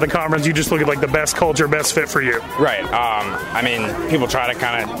don't think about the conference, you just look at like the best culture, best fit for you. Right. I mean, people try to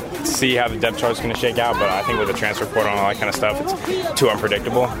kind of see how the depth chart is going to shake out, but I think with the transfer portal and all that kind of stuff, it's too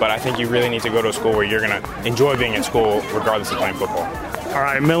unpredictable. But I think you really need to go to a school where you're going to enjoy being at school regardless of playing football. All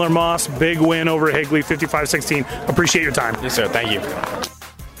right, Miller Moss, big win over at Higley, 55-16. Appreciate your time. Yes, sir. Thank you.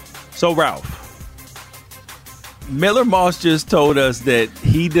 So, Ralph, Miller Moss just told us that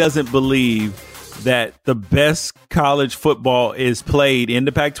he doesn't believe that the best college football is played in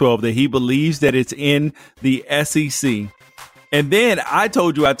the Pac-12, that he believes that it's in the SEC. And then I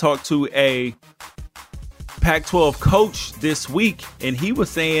told you I talked to a Pac-12 coach this week, and he was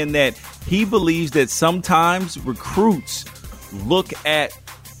saying that he believes that sometimes recruits look at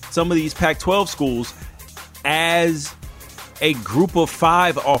some of these Pac-12 schools as a group of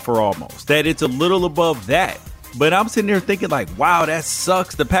 5 offer almost, that it's a little above that. But I'm sitting there thinking like, wow, that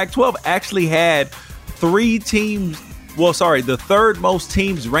sucks. The Pac-12 actually had 3 teams. Well, sorry, the third most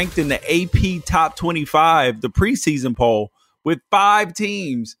teams ranked in the AP Top 25, the preseason poll, with 5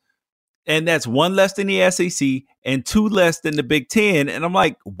 teams. And that's 1 less than the SEC and 2 less than the Big Ten. And I'm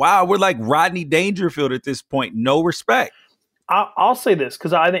like, wow, we're like Rodney Dangerfield at this point. No respect. I'll say this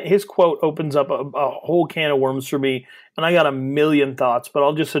because I think his quote opens up a whole can of worms for me. And I got a million thoughts, but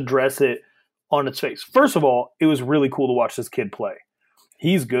I'll just address it on its face. First of all, it was really cool to watch this kid play.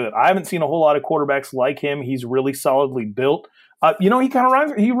 He's good. I haven't seen a whole lot of quarterbacks like him. He's really solidly built. He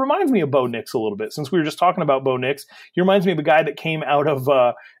reminds me of Bo Nix a little bit. Since we were just talking about Bo Nix, he reminds me of a guy that came out of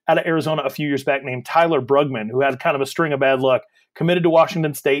Arizona a few years back named Tyler Brugman, who had kind of a string of bad luck. Committed to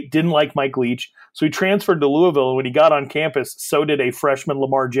Washington State, didn't like Mike Leach, so he transferred to Louisville. And when he got on campus, so did a freshman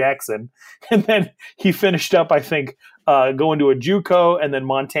Lamar Jackson. And then he finished up, I think, going to a JUCO and then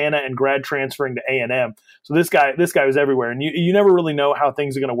Montana and grad transferring to A&M. So this guy was everywhere. And you never really know how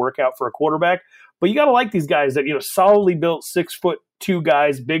things are going to work out for a quarterback. But you got to like these guys that, solidly built 6'2"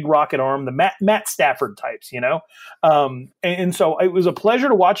 guys, big rocket arm, the Matt Stafford types, And so it was a pleasure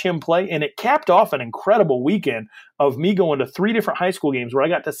to watch him play, and it capped off an incredible weekend of me going to 3 different high school games where I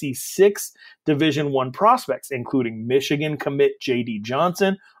got to see 6 Division I prospects, including Michigan commit J.D.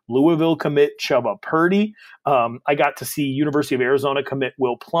 Johnson, Louisville commit Chubba Purdy. I got to see University of Arizona commit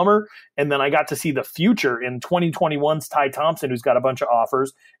Will Plummer. And then I got to see the future in 2021's Ty Thompson, who's got a bunch of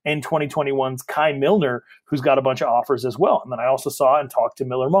offers, and 2021's Kai Milner, who's got a bunch of offers as well. And then I also saw and talked to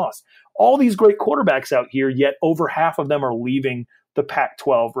Miller Moss. All these great quarterbacks out here, yet over half of them are leaving the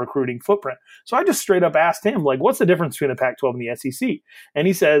Pac-12 recruiting footprint. So I just straight up asked him, like, what's the difference between the Pac-12 and the SEC? And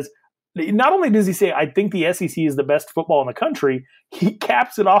he says, not only does he say, I think the SEC is the best football in the country, he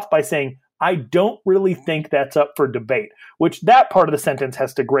caps it off by saying, I don't really think that's up for debate, which that part of the sentence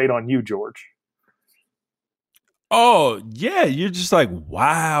has to grate on you, George. Oh, yeah. You're just like,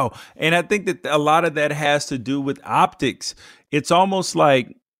 wow. And I think that a lot of that has to do with optics. It's almost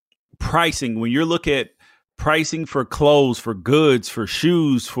like pricing. When you look at pricing for clothes, for goods, for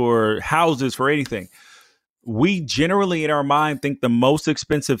shoes, for houses, for anything, we generally in our mind think the most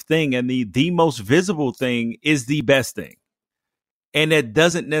expensive thing and the most visible thing is the best thing. And it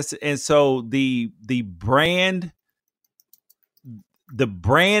doesn't necessarily. And so the brand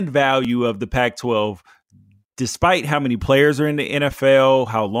value of the Pac-12, despite how many players are in the NFL,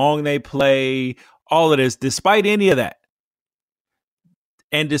 how long they play, all of this, despite any of that,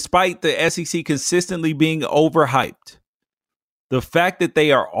 and despite the SEC consistently being overhyped, the fact that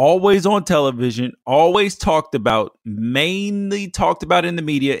they are always on television, always talked about, mainly talked about in the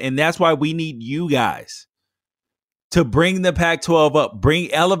media, and that's why we need you guys to bring the Pac-12 up,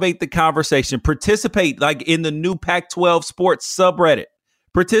 elevate the conversation, participate like in the new Pac-12 sports subreddit.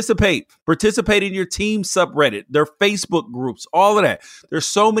 Participate in your team subreddit, their Facebook groups, all of that. There's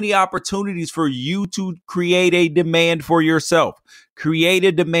so many opportunities for you to create a demand for yourself, create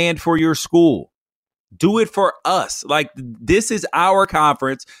a demand for your school. Do it for us. Like, this is our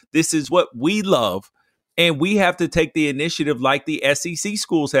conference. This is what we love. And we have to take the initiative like the SEC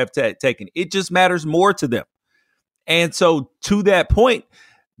schools have taken. It just matters more to them. And so to that point,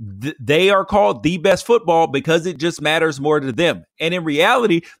 they are called the best football because it just matters more to them. And in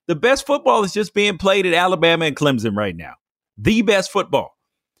reality, the best football is just being played at Alabama and Clemson right now. The best football.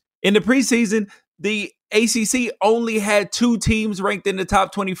 In the preseason, the ACC only had 2 teams ranked in the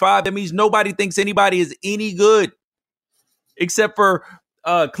top 25. That means nobody thinks anybody is any good except for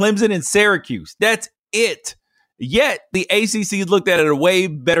Clemson and Syracuse. That's it. Yet the ACC looked at it a way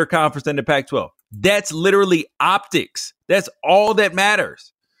better conference than the Pac-12. That's literally optics. That's all that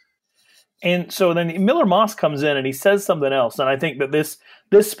matters. And so then Miller Moss comes in and he says something else. And I think that this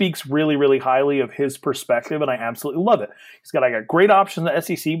speaks really, really highly of his perspective, and I absolutely love it. I got great options at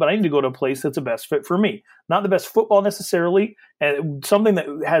SEC, but I need to go to a place that's the best fit for me. Not the best football necessarily, and something that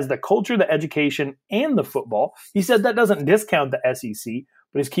has the culture, the education, and the football. He said that doesn't discount the SEC,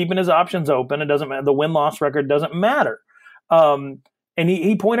 but he's keeping his options open. It doesn't matter. The win-loss record doesn't matter. And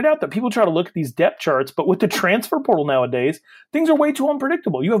he pointed out that people try to look at these depth charts, but with the transfer portal nowadays, things are way too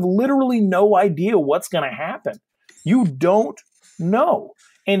unpredictable. You have literally no idea what's going to happen. You don't know.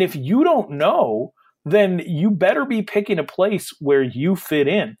 And if you don't know, then you better be picking a place where you fit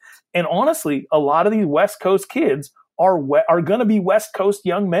in. And honestly, a lot of these West Coast kids are going to be West Coast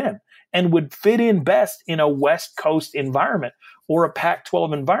young men and would fit in best in a West Coast environment. or a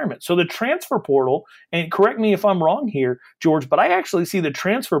Pac-12 environment. So the transfer portal, and correct me if I'm wrong here, George, but I actually see the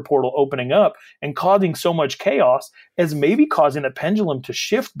transfer portal opening up and causing so much chaos as maybe causing a pendulum to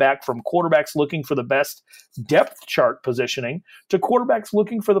shift back from quarterbacks looking for the best depth chart positioning to quarterbacks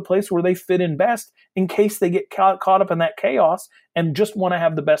looking for the place where they fit in best in case they get caught up in that chaos and just want to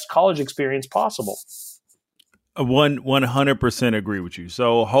have the best college experience possible. 100% agree with you.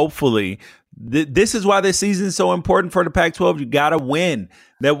 So hopefully this is why this season is so important for the Pac-12. You got to win.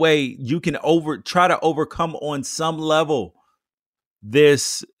 That way you can try to overcome on some level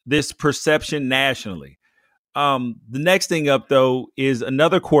this perception nationally. The next thing up though is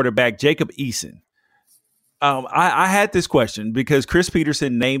another quarterback, Jacob Eason. I had this question because Chris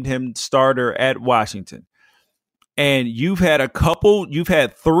Peterson named him starter at Washington. And you've had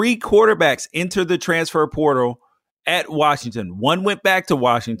 3 quarterbacks enter the transfer portal at Washington. One went back to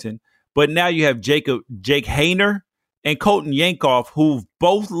Washington, but now you have Jake Haener and Colton Yankoff, who've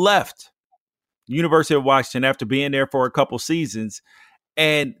both left University of Washington after being there for a couple seasons.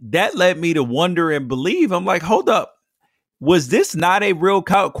 And that led me to wonder and believe, I'm like, hold up. Was this not a real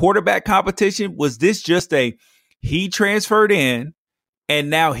quarterback competition? Was this just he transferred in and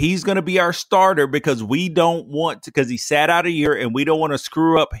now he's going to be our starter because we don't want to, because he sat out a year and we don't want to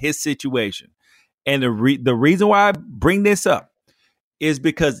screw up his situation. And the reason why I bring this up is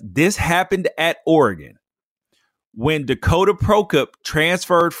because this happened at Oregon when Dakota Prokop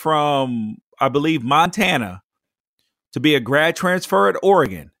transferred from, I believe, Montana to be a grad transfer at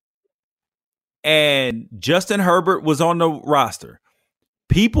Oregon. And Justin Herbert was on the roster.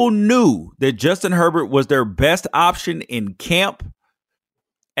 People knew that Justin Herbert was their best option in camp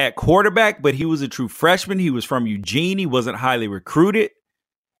at quarterback, but he was a true freshman. He was from Eugene. He wasn't highly recruited.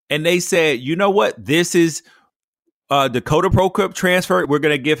 And they said, you know what? This is Dakota Prokop transfer. We're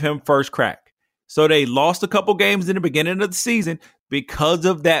going to give him first crack. So they lost a couple games in the beginning of the season because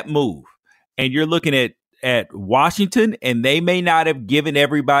of that move. And you're looking at Washington, and they may not have given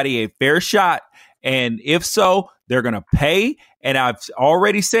everybody a fair shot. And if so, they're going to pay. And I've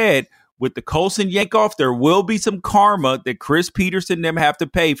already said, with the Colson Yankoff, there will be some karma that Chris Peterson and them have to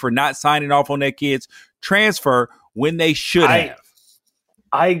pay for not signing off on that kid's transfer when they should have.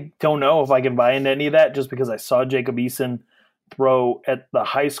 I don't know if I can buy into any of that just because I saw Jacob Eason throw at the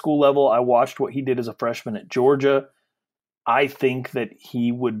high school level. I watched what he did as a freshman at Georgia. I think that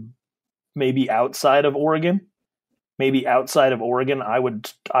he would maybe outside of Oregon,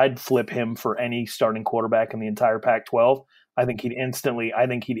 I'd flip him for any starting quarterback in the entire Pac-12. I think he'd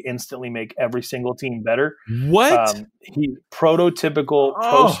instantly make every single team better. What? He prototypical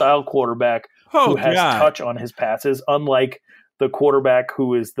pro-style quarterback who has touch on his passes, unlike the quarterback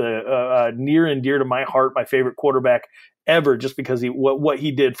who is the near and dear to my heart, my favorite quarterback ever, just because what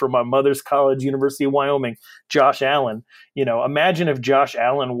he did for my mother's college, University of Wyoming, Josh Allen. You know, imagine if Josh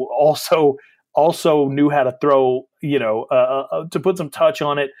Allen also knew how to throw, to put some touch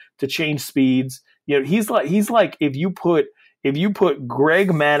on it, to change speeds. You know, he's like if you put Greg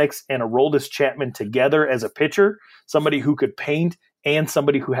Maddux and Aroldis Chapman together as a pitcher, somebody who could paint and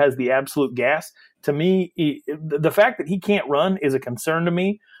somebody who has the absolute gas. To me, the fact that he can't run is a concern to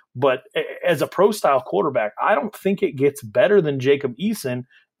me. But as a pro-style quarterback, I don't think it gets better than Jacob Eason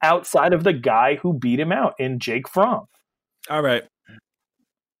outside of the guy who beat him out in Jake Fromm. All right.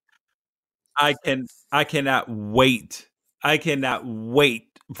 I cannot wait. I cannot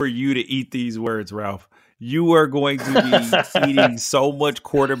wait for you to eat these words, Ralph. You are going to be eating so much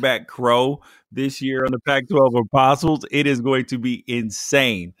quarterback crow this year on the Pac-12 Apostles. It is going to be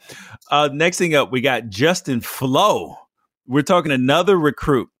insane. Next thing up, we got Justin Flo. We're talking another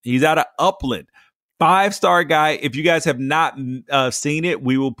recruit. He's out of Upland. 5-star guy. If you guys have not seen it,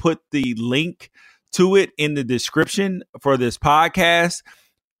 we will put the link to it in the description for this podcast.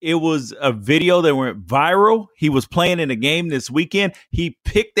 It was a video that went viral. He was playing in a game this weekend. He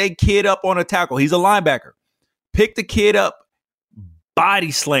picked a kid up on a tackle. He's a linebacker. Picked the kid up, body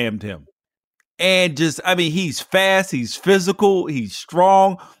slammed him. And he's fast, he's physical, he's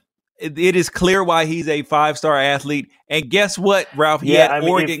strong. It is clear why he's a 5-star athlete. And guess what, Ralph? He had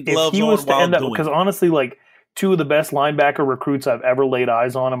Oregon gloves on while doing it. Because honestly, like, two of the best linebacker recruits I've ever laid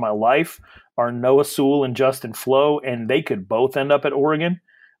eyes on in my life are Noah Sewell and Justin Flo, and they could both end up at Oregon,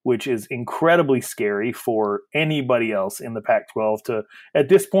 which is incredibly scary for anybody else in the Pac-12 to, at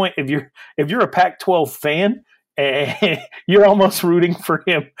this point, if you're a Pac-12 fan, you're almost rooting for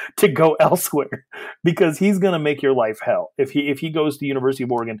him to go elsewhere because he's going to make your life hell. If he goes to the University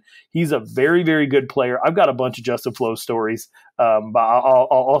of Oregon, he's a very, very good player. I've got a bunch of Justin Flo stories, but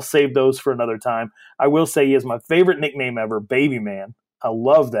I'll save those for another time. I will say he has my favorite nickname ever, Baby Man. I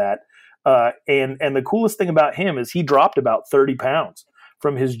love that. And the coolest thing about him is he dropped about 30 pounds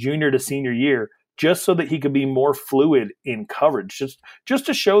from his junior to senior year just so that he could be more fluid in coverage, just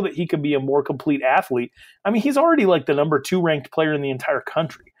to show that he could be a more complete athlete. I mean, he's already like the number 2 ranked player in the entire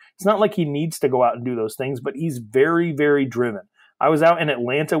country. It's not like he needs to go out and do those things, but he's very, very driven. I was out in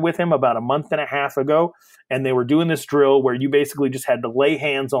Atlanta with him about a month and a half ago, and they were doing this drill where you basically just had to lay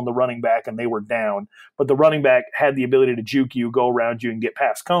hands on the running back and they were down. But the running back had the ability to juke you, go around you, and get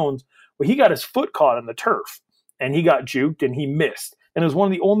past cones. Well, he got his foot caught in the turf, and he got juked, and he missed. And it was one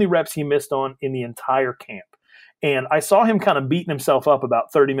of the only reps he missed on in the entire camp. And I saw him kind of beating himself up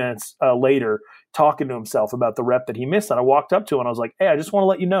about 30 minutes later, talking to himself about the rep that he missed. And I walked up to him and I was like, hey, I just want to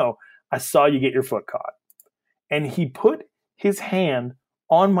let you know, I saw you get your foot caught. And he put his hand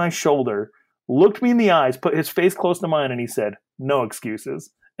on my shoulder, looked me in the eyes, put his face close to mine, and he said, no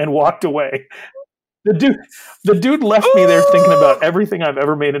excuses, and walked away. The dude left me there thinking about everything I've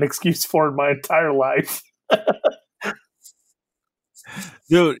ever made an excuse for in my entire life.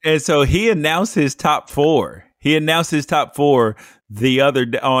 Dude, and so he announced his top 4. He announced his top 4 the other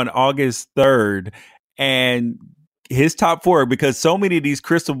day on August 3rd, and his top 4, because so many of these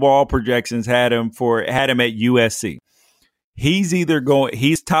crystal ball projections had him at USC.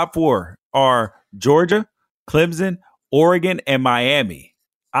 He's top 4 are Georgia, Clemson, Oregon, and Miami.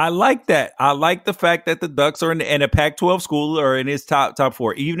 I like that. I like the fact that the Ducks are in a Pac-12 school or in his top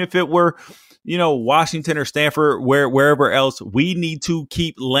 4. Even if it were, Washington or Stanford, wherever else, we need to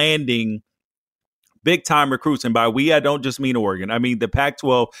keep landing big time recruits. And by we, I don't just mean Oregon. I mean the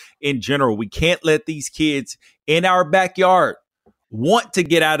Pac-12 in general. We can't let these kids in our backyard want to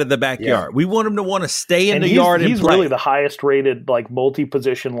get out of the backyard. Yeah. We want them to want to stay in the yard and he's play. Really the highest rated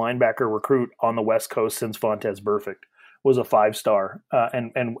multi-position linebacker recruit on the West Coast since Vontaze Burfict was a 5-star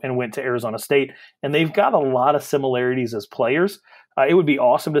and went to Arizona State. And they've got a lot of similarities as players. It would be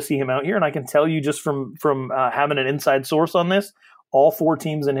awesome to see him out here. And I can tell you just from having an inside source on this, all 4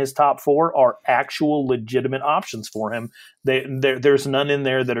 teams in his top 4 are actual legitimate options for him. There's none in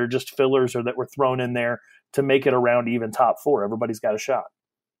there that are just fillers or that were thrown in there to make it around even top 4. Everybody's got a shot.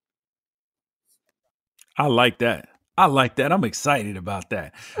 I like that. I'm excited about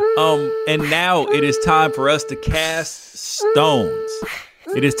that. And now it is time for us to cast stones.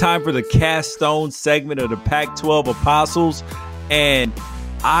 It is time for the Cast Stones segment of the Pac-12 Apostles. And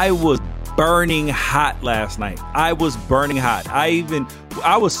I was burning hot last night. I was burning hot.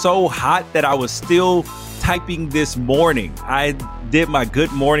 I was so hot that I was still typing this morning. I did my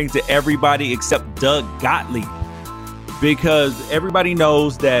good morning to everybody except Doug Gottlieb, because everybody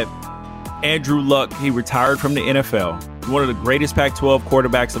knows that Andrew Luck, he retired from the NFL, one of the greatest Pac-12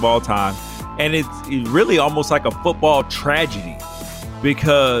 quarterbacks of all time. And it's really almost like a football tragedy,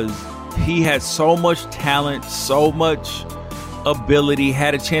 because he had so much talent, so much ability,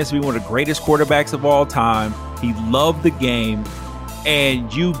 had a chance to be one of the greatest quarterbacks of all time. He loved the game.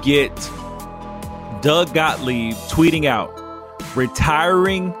 And you get Doug Gottlieb tweeting out,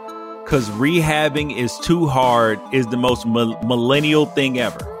 retiring because rehabbing is too hard is the most millennial thing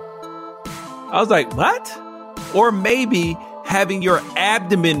ever. I was like, what? Or maybe having your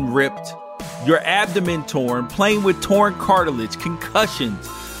abdomen ripped, your abdomen torn, playing with torn cartilage, concussions,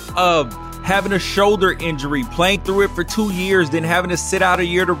 having a shoulder injury, playing through it for 2 years, then having to sit out a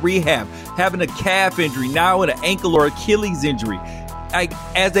year to rehab, having a calf injury, now an ankle or Achilles injury.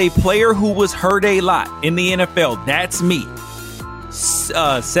 As a player who was hurt a lot in the NFL, that's me.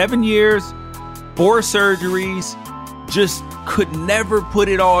 7 years, 4 surgeries, just could never put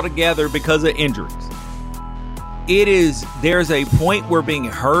it all together because of injuries. There's a point where being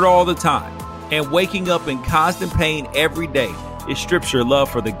hurt all the time and waking up in constant pain every day, it strips your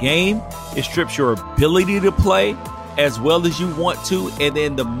love for the game. It strips your ability to play as well as you want to. And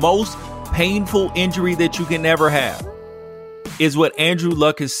then the most painful injury that you can ever have is what Andrew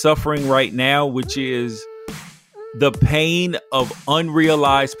Luck is suffering right now, which is the pain of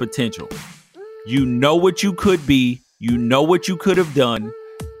unrealized potential. You know what you could be, you know what you could have done,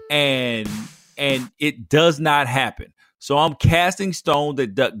 and it does not happen. So I'm casting stones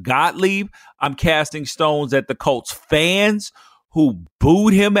at Doug Gottlieb. I'm casting stones at the Colts fans who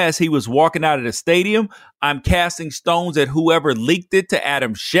booed him as he was walking out of the stadium. I'm casting stones at whoever leaked it to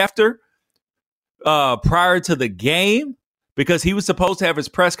Adam Schefter prior to the game, because he was supposed to have his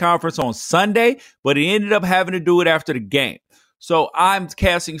press conference on Sunday, but he ended up having to do it after the game. So I'm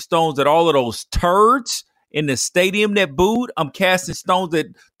casting stones at all of those turds in the stadium that booed. I'm casting stones at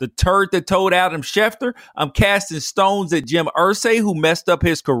the turd that told Adam Schefter. I'm casting stones at Jim Irsay, who messed up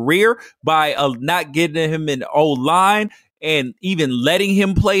his career by not getting him an O-line and even letting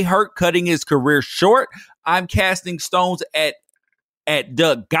him play hurt, cutting his career short. I'm casting stones at at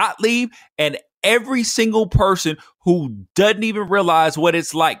Doug Gottlieb and every single person who doesn't even realize what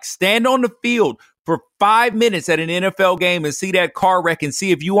it's like. Stand on the field for 5 minutes at an NFL game and see that car wreck and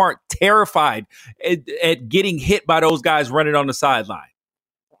see if you aren't terrified at getting hit by those guys running on the sideline.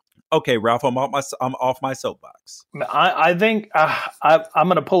 Okay, Ralph, I'm off my soapbox. I think I'm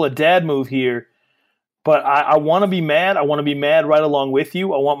going to pull a dad move here, but I want to be mad. I want to be mad right along with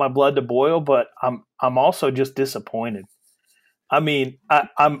you. I want my blood to boil, but I'm also just disappointed. I mean,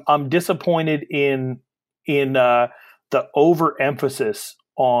 I'm disappointed in the overemphasis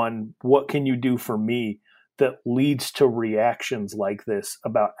on what can you do for me that leads to reactions like this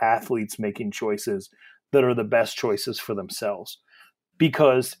about athletes making choices that are the best choices for themselves.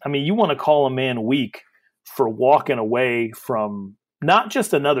 Because, I mean, you want to call a man weak for walking away from not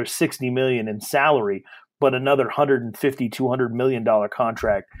just another $60 million in salary, but another $150, $200 million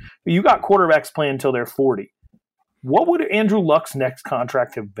contract. You got quarterbacks playing until they're 40. What would Andrew Luck's next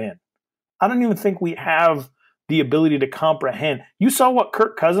contract have been? I don't even think we have the ability to comprehend. You saw what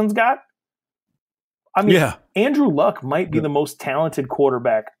Kirk Cousins got? I mean, Andrew Luck might be the most talented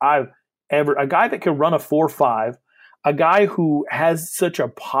quarterback I've ever – a guy that can run a 4.5, a guy who has such a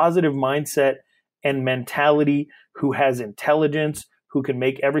positive mindset and mentality, who has intelligence, who can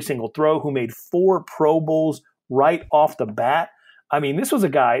make every single throw, who made 4 Pro Bowls right off the bat. I mean, this is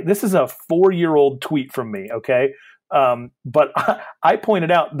a 4-year-old tweet from me, okay? But I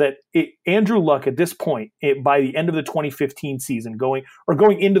pointed out that Andrew Luck at this point, by the end of the 2015 season, going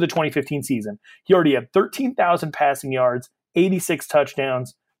into the 2015 season, he already had 13,000 passing yards, 86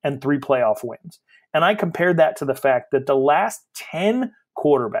 touchdowns, and 3 playoff wins. And I compared that to the fact that the last 10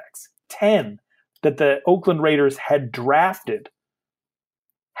 quarterbacks, 10 that the Oakland Raiders had drafted,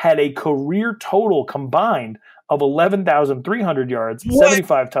 had a career total combined of 11,300 yards,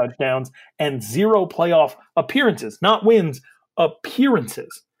 75 touchdowns, and 0 playoff appearances, not wins,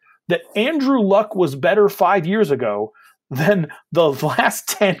 appearances. That Andrew Luck was better 5 years ago than the last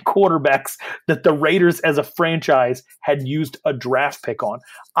 10 quarterbacks that the Raiders as a franchise had used a draft pick on.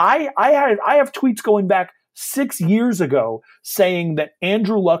 I have tweets going back 6 years ago saying that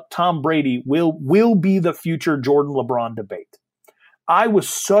Andrew Luck, Tom Brady will be the future Jordan LeBron debate. I was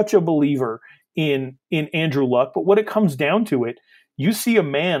such a believer in Andrew Luck, but when it comes down to it, you see a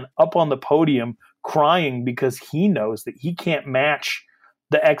man up on the podium crying because he knows that he can't match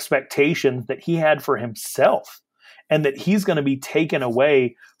the expectations that he had for himself and that he's going to be taken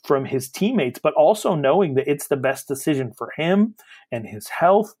away from his teammates, but also knowing that it's the best decision for him and his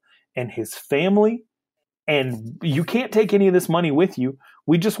health and his family. And you can't take any of this money with you.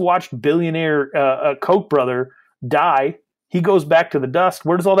 We just watched billionaire Koch brother die. He goes back to the dust.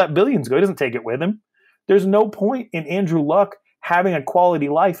 Where does all that billions go? He doesn't take it with him. There's no point in Andrew Luck having a quality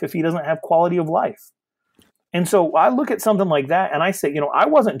life if he doesn't have quality of life. And so I look at something like that and I say,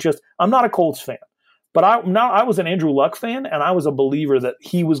 I'm not a Colts fan, but I was an Andrew Luck fan and I was a believer that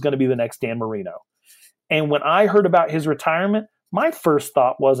he was going to be the next Dan Marino. And when I heard about his retirement, my first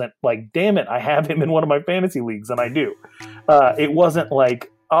thought wasn't like, damn it, I have him in one of my fantasy leagues, and I do. It wasn't like,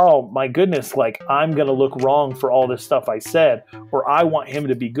 oh my goodness, like I'm going to look wrong for all this stuff I said, or I want him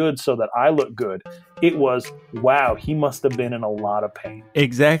to be good so that I look good. It was, wow, he must have been in a lot of pain.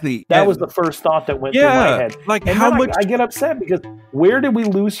 Exactly. That was the first thought that went through my head. Like, and how much I get upset because where did we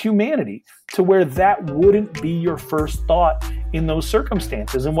lose humanity to where that wouldn't be your first thought in those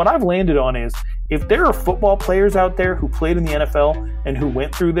circumstances? And what I've landed on is, if there are football players out there who played in the NFL and who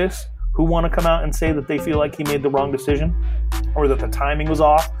went through this, who want to come out and say that they feel like he made the wrong decision, or that the timing was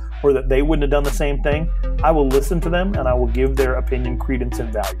off, or that they wouldn't have done the same thing, I will listen to them and I will give their opinion credence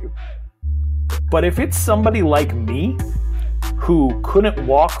and value. But if it's somebody like me who couldn't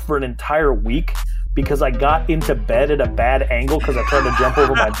walk for an entire week because I got into bed at a bad angle because I tried to jump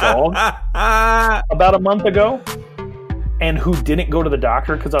over my dog about a month ago, and who didn't go to the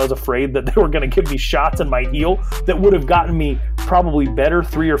doctor because I was afraid that they were going to give me shots in my heel that would have gotten me probably better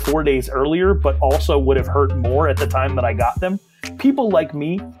 3 or 4 days earlier, but also would have hurt more at the time that I got them. People like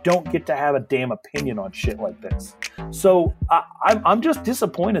me don't get to have a damn opinion on shit like this. So I'm just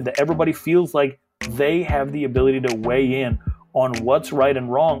disappointed that everybody feels like they have the ability to weigh in on what's right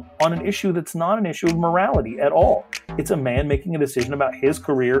and wrong on an issue that's not an issue of morality at all. It's a man making a decision about his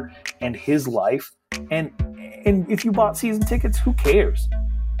career and his life. And if you bought season tickets, who cares?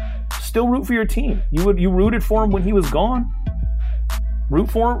 Still root for your team. You rooted for him when he was gone. Root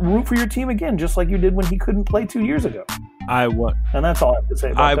for your team again, just like you did when he couldn't play 2 years ago. And that's all I have to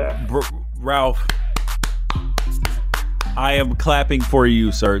say about that. Ralph, I am clapping for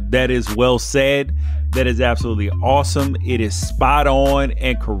you, sir. That is well said. That is absolutely awesome. It is spot on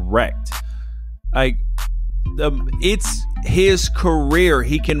and correct. It's his career.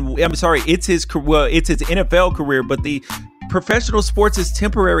 It's his NFL career, but the professional sports is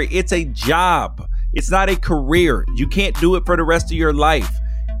temporary. It's a job. It's not a career. You can't do it for the rest of your life.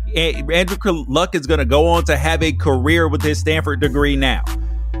 Andrew Luck is going to go on to have a career with his Stanford degree now.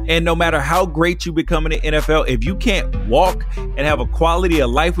 And no matter how great you become in the NFL, if you can't walk and have a quality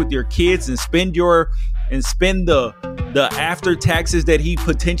of life with your kids and spend the after taxes that he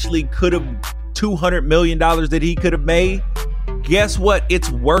potentially could have, $200 million that he could have made, guess what?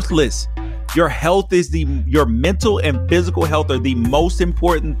 It's worthless. Your health your mental and physical health are the most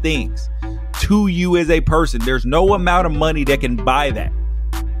important things to you as a person. There's no amount of money that can buy that.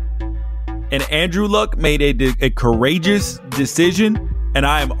 And Andrew Luck made a courageous decision, and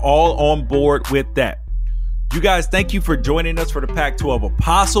I am all on board with that. You guys, thank you for joining us for the Pac-12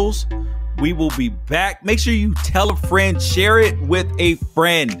 Apostles. We will be back. Make sure you tell a friend, share it with a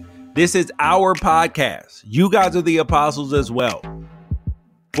friend. This is our podcast. You guys are the apostles as well.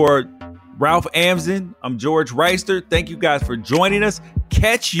 For Ralph Amsden, I'm George Reister. Thank you guys for joining us.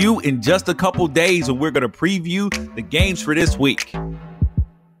 Catch you in just a couple days when we're going to preview the games for this week.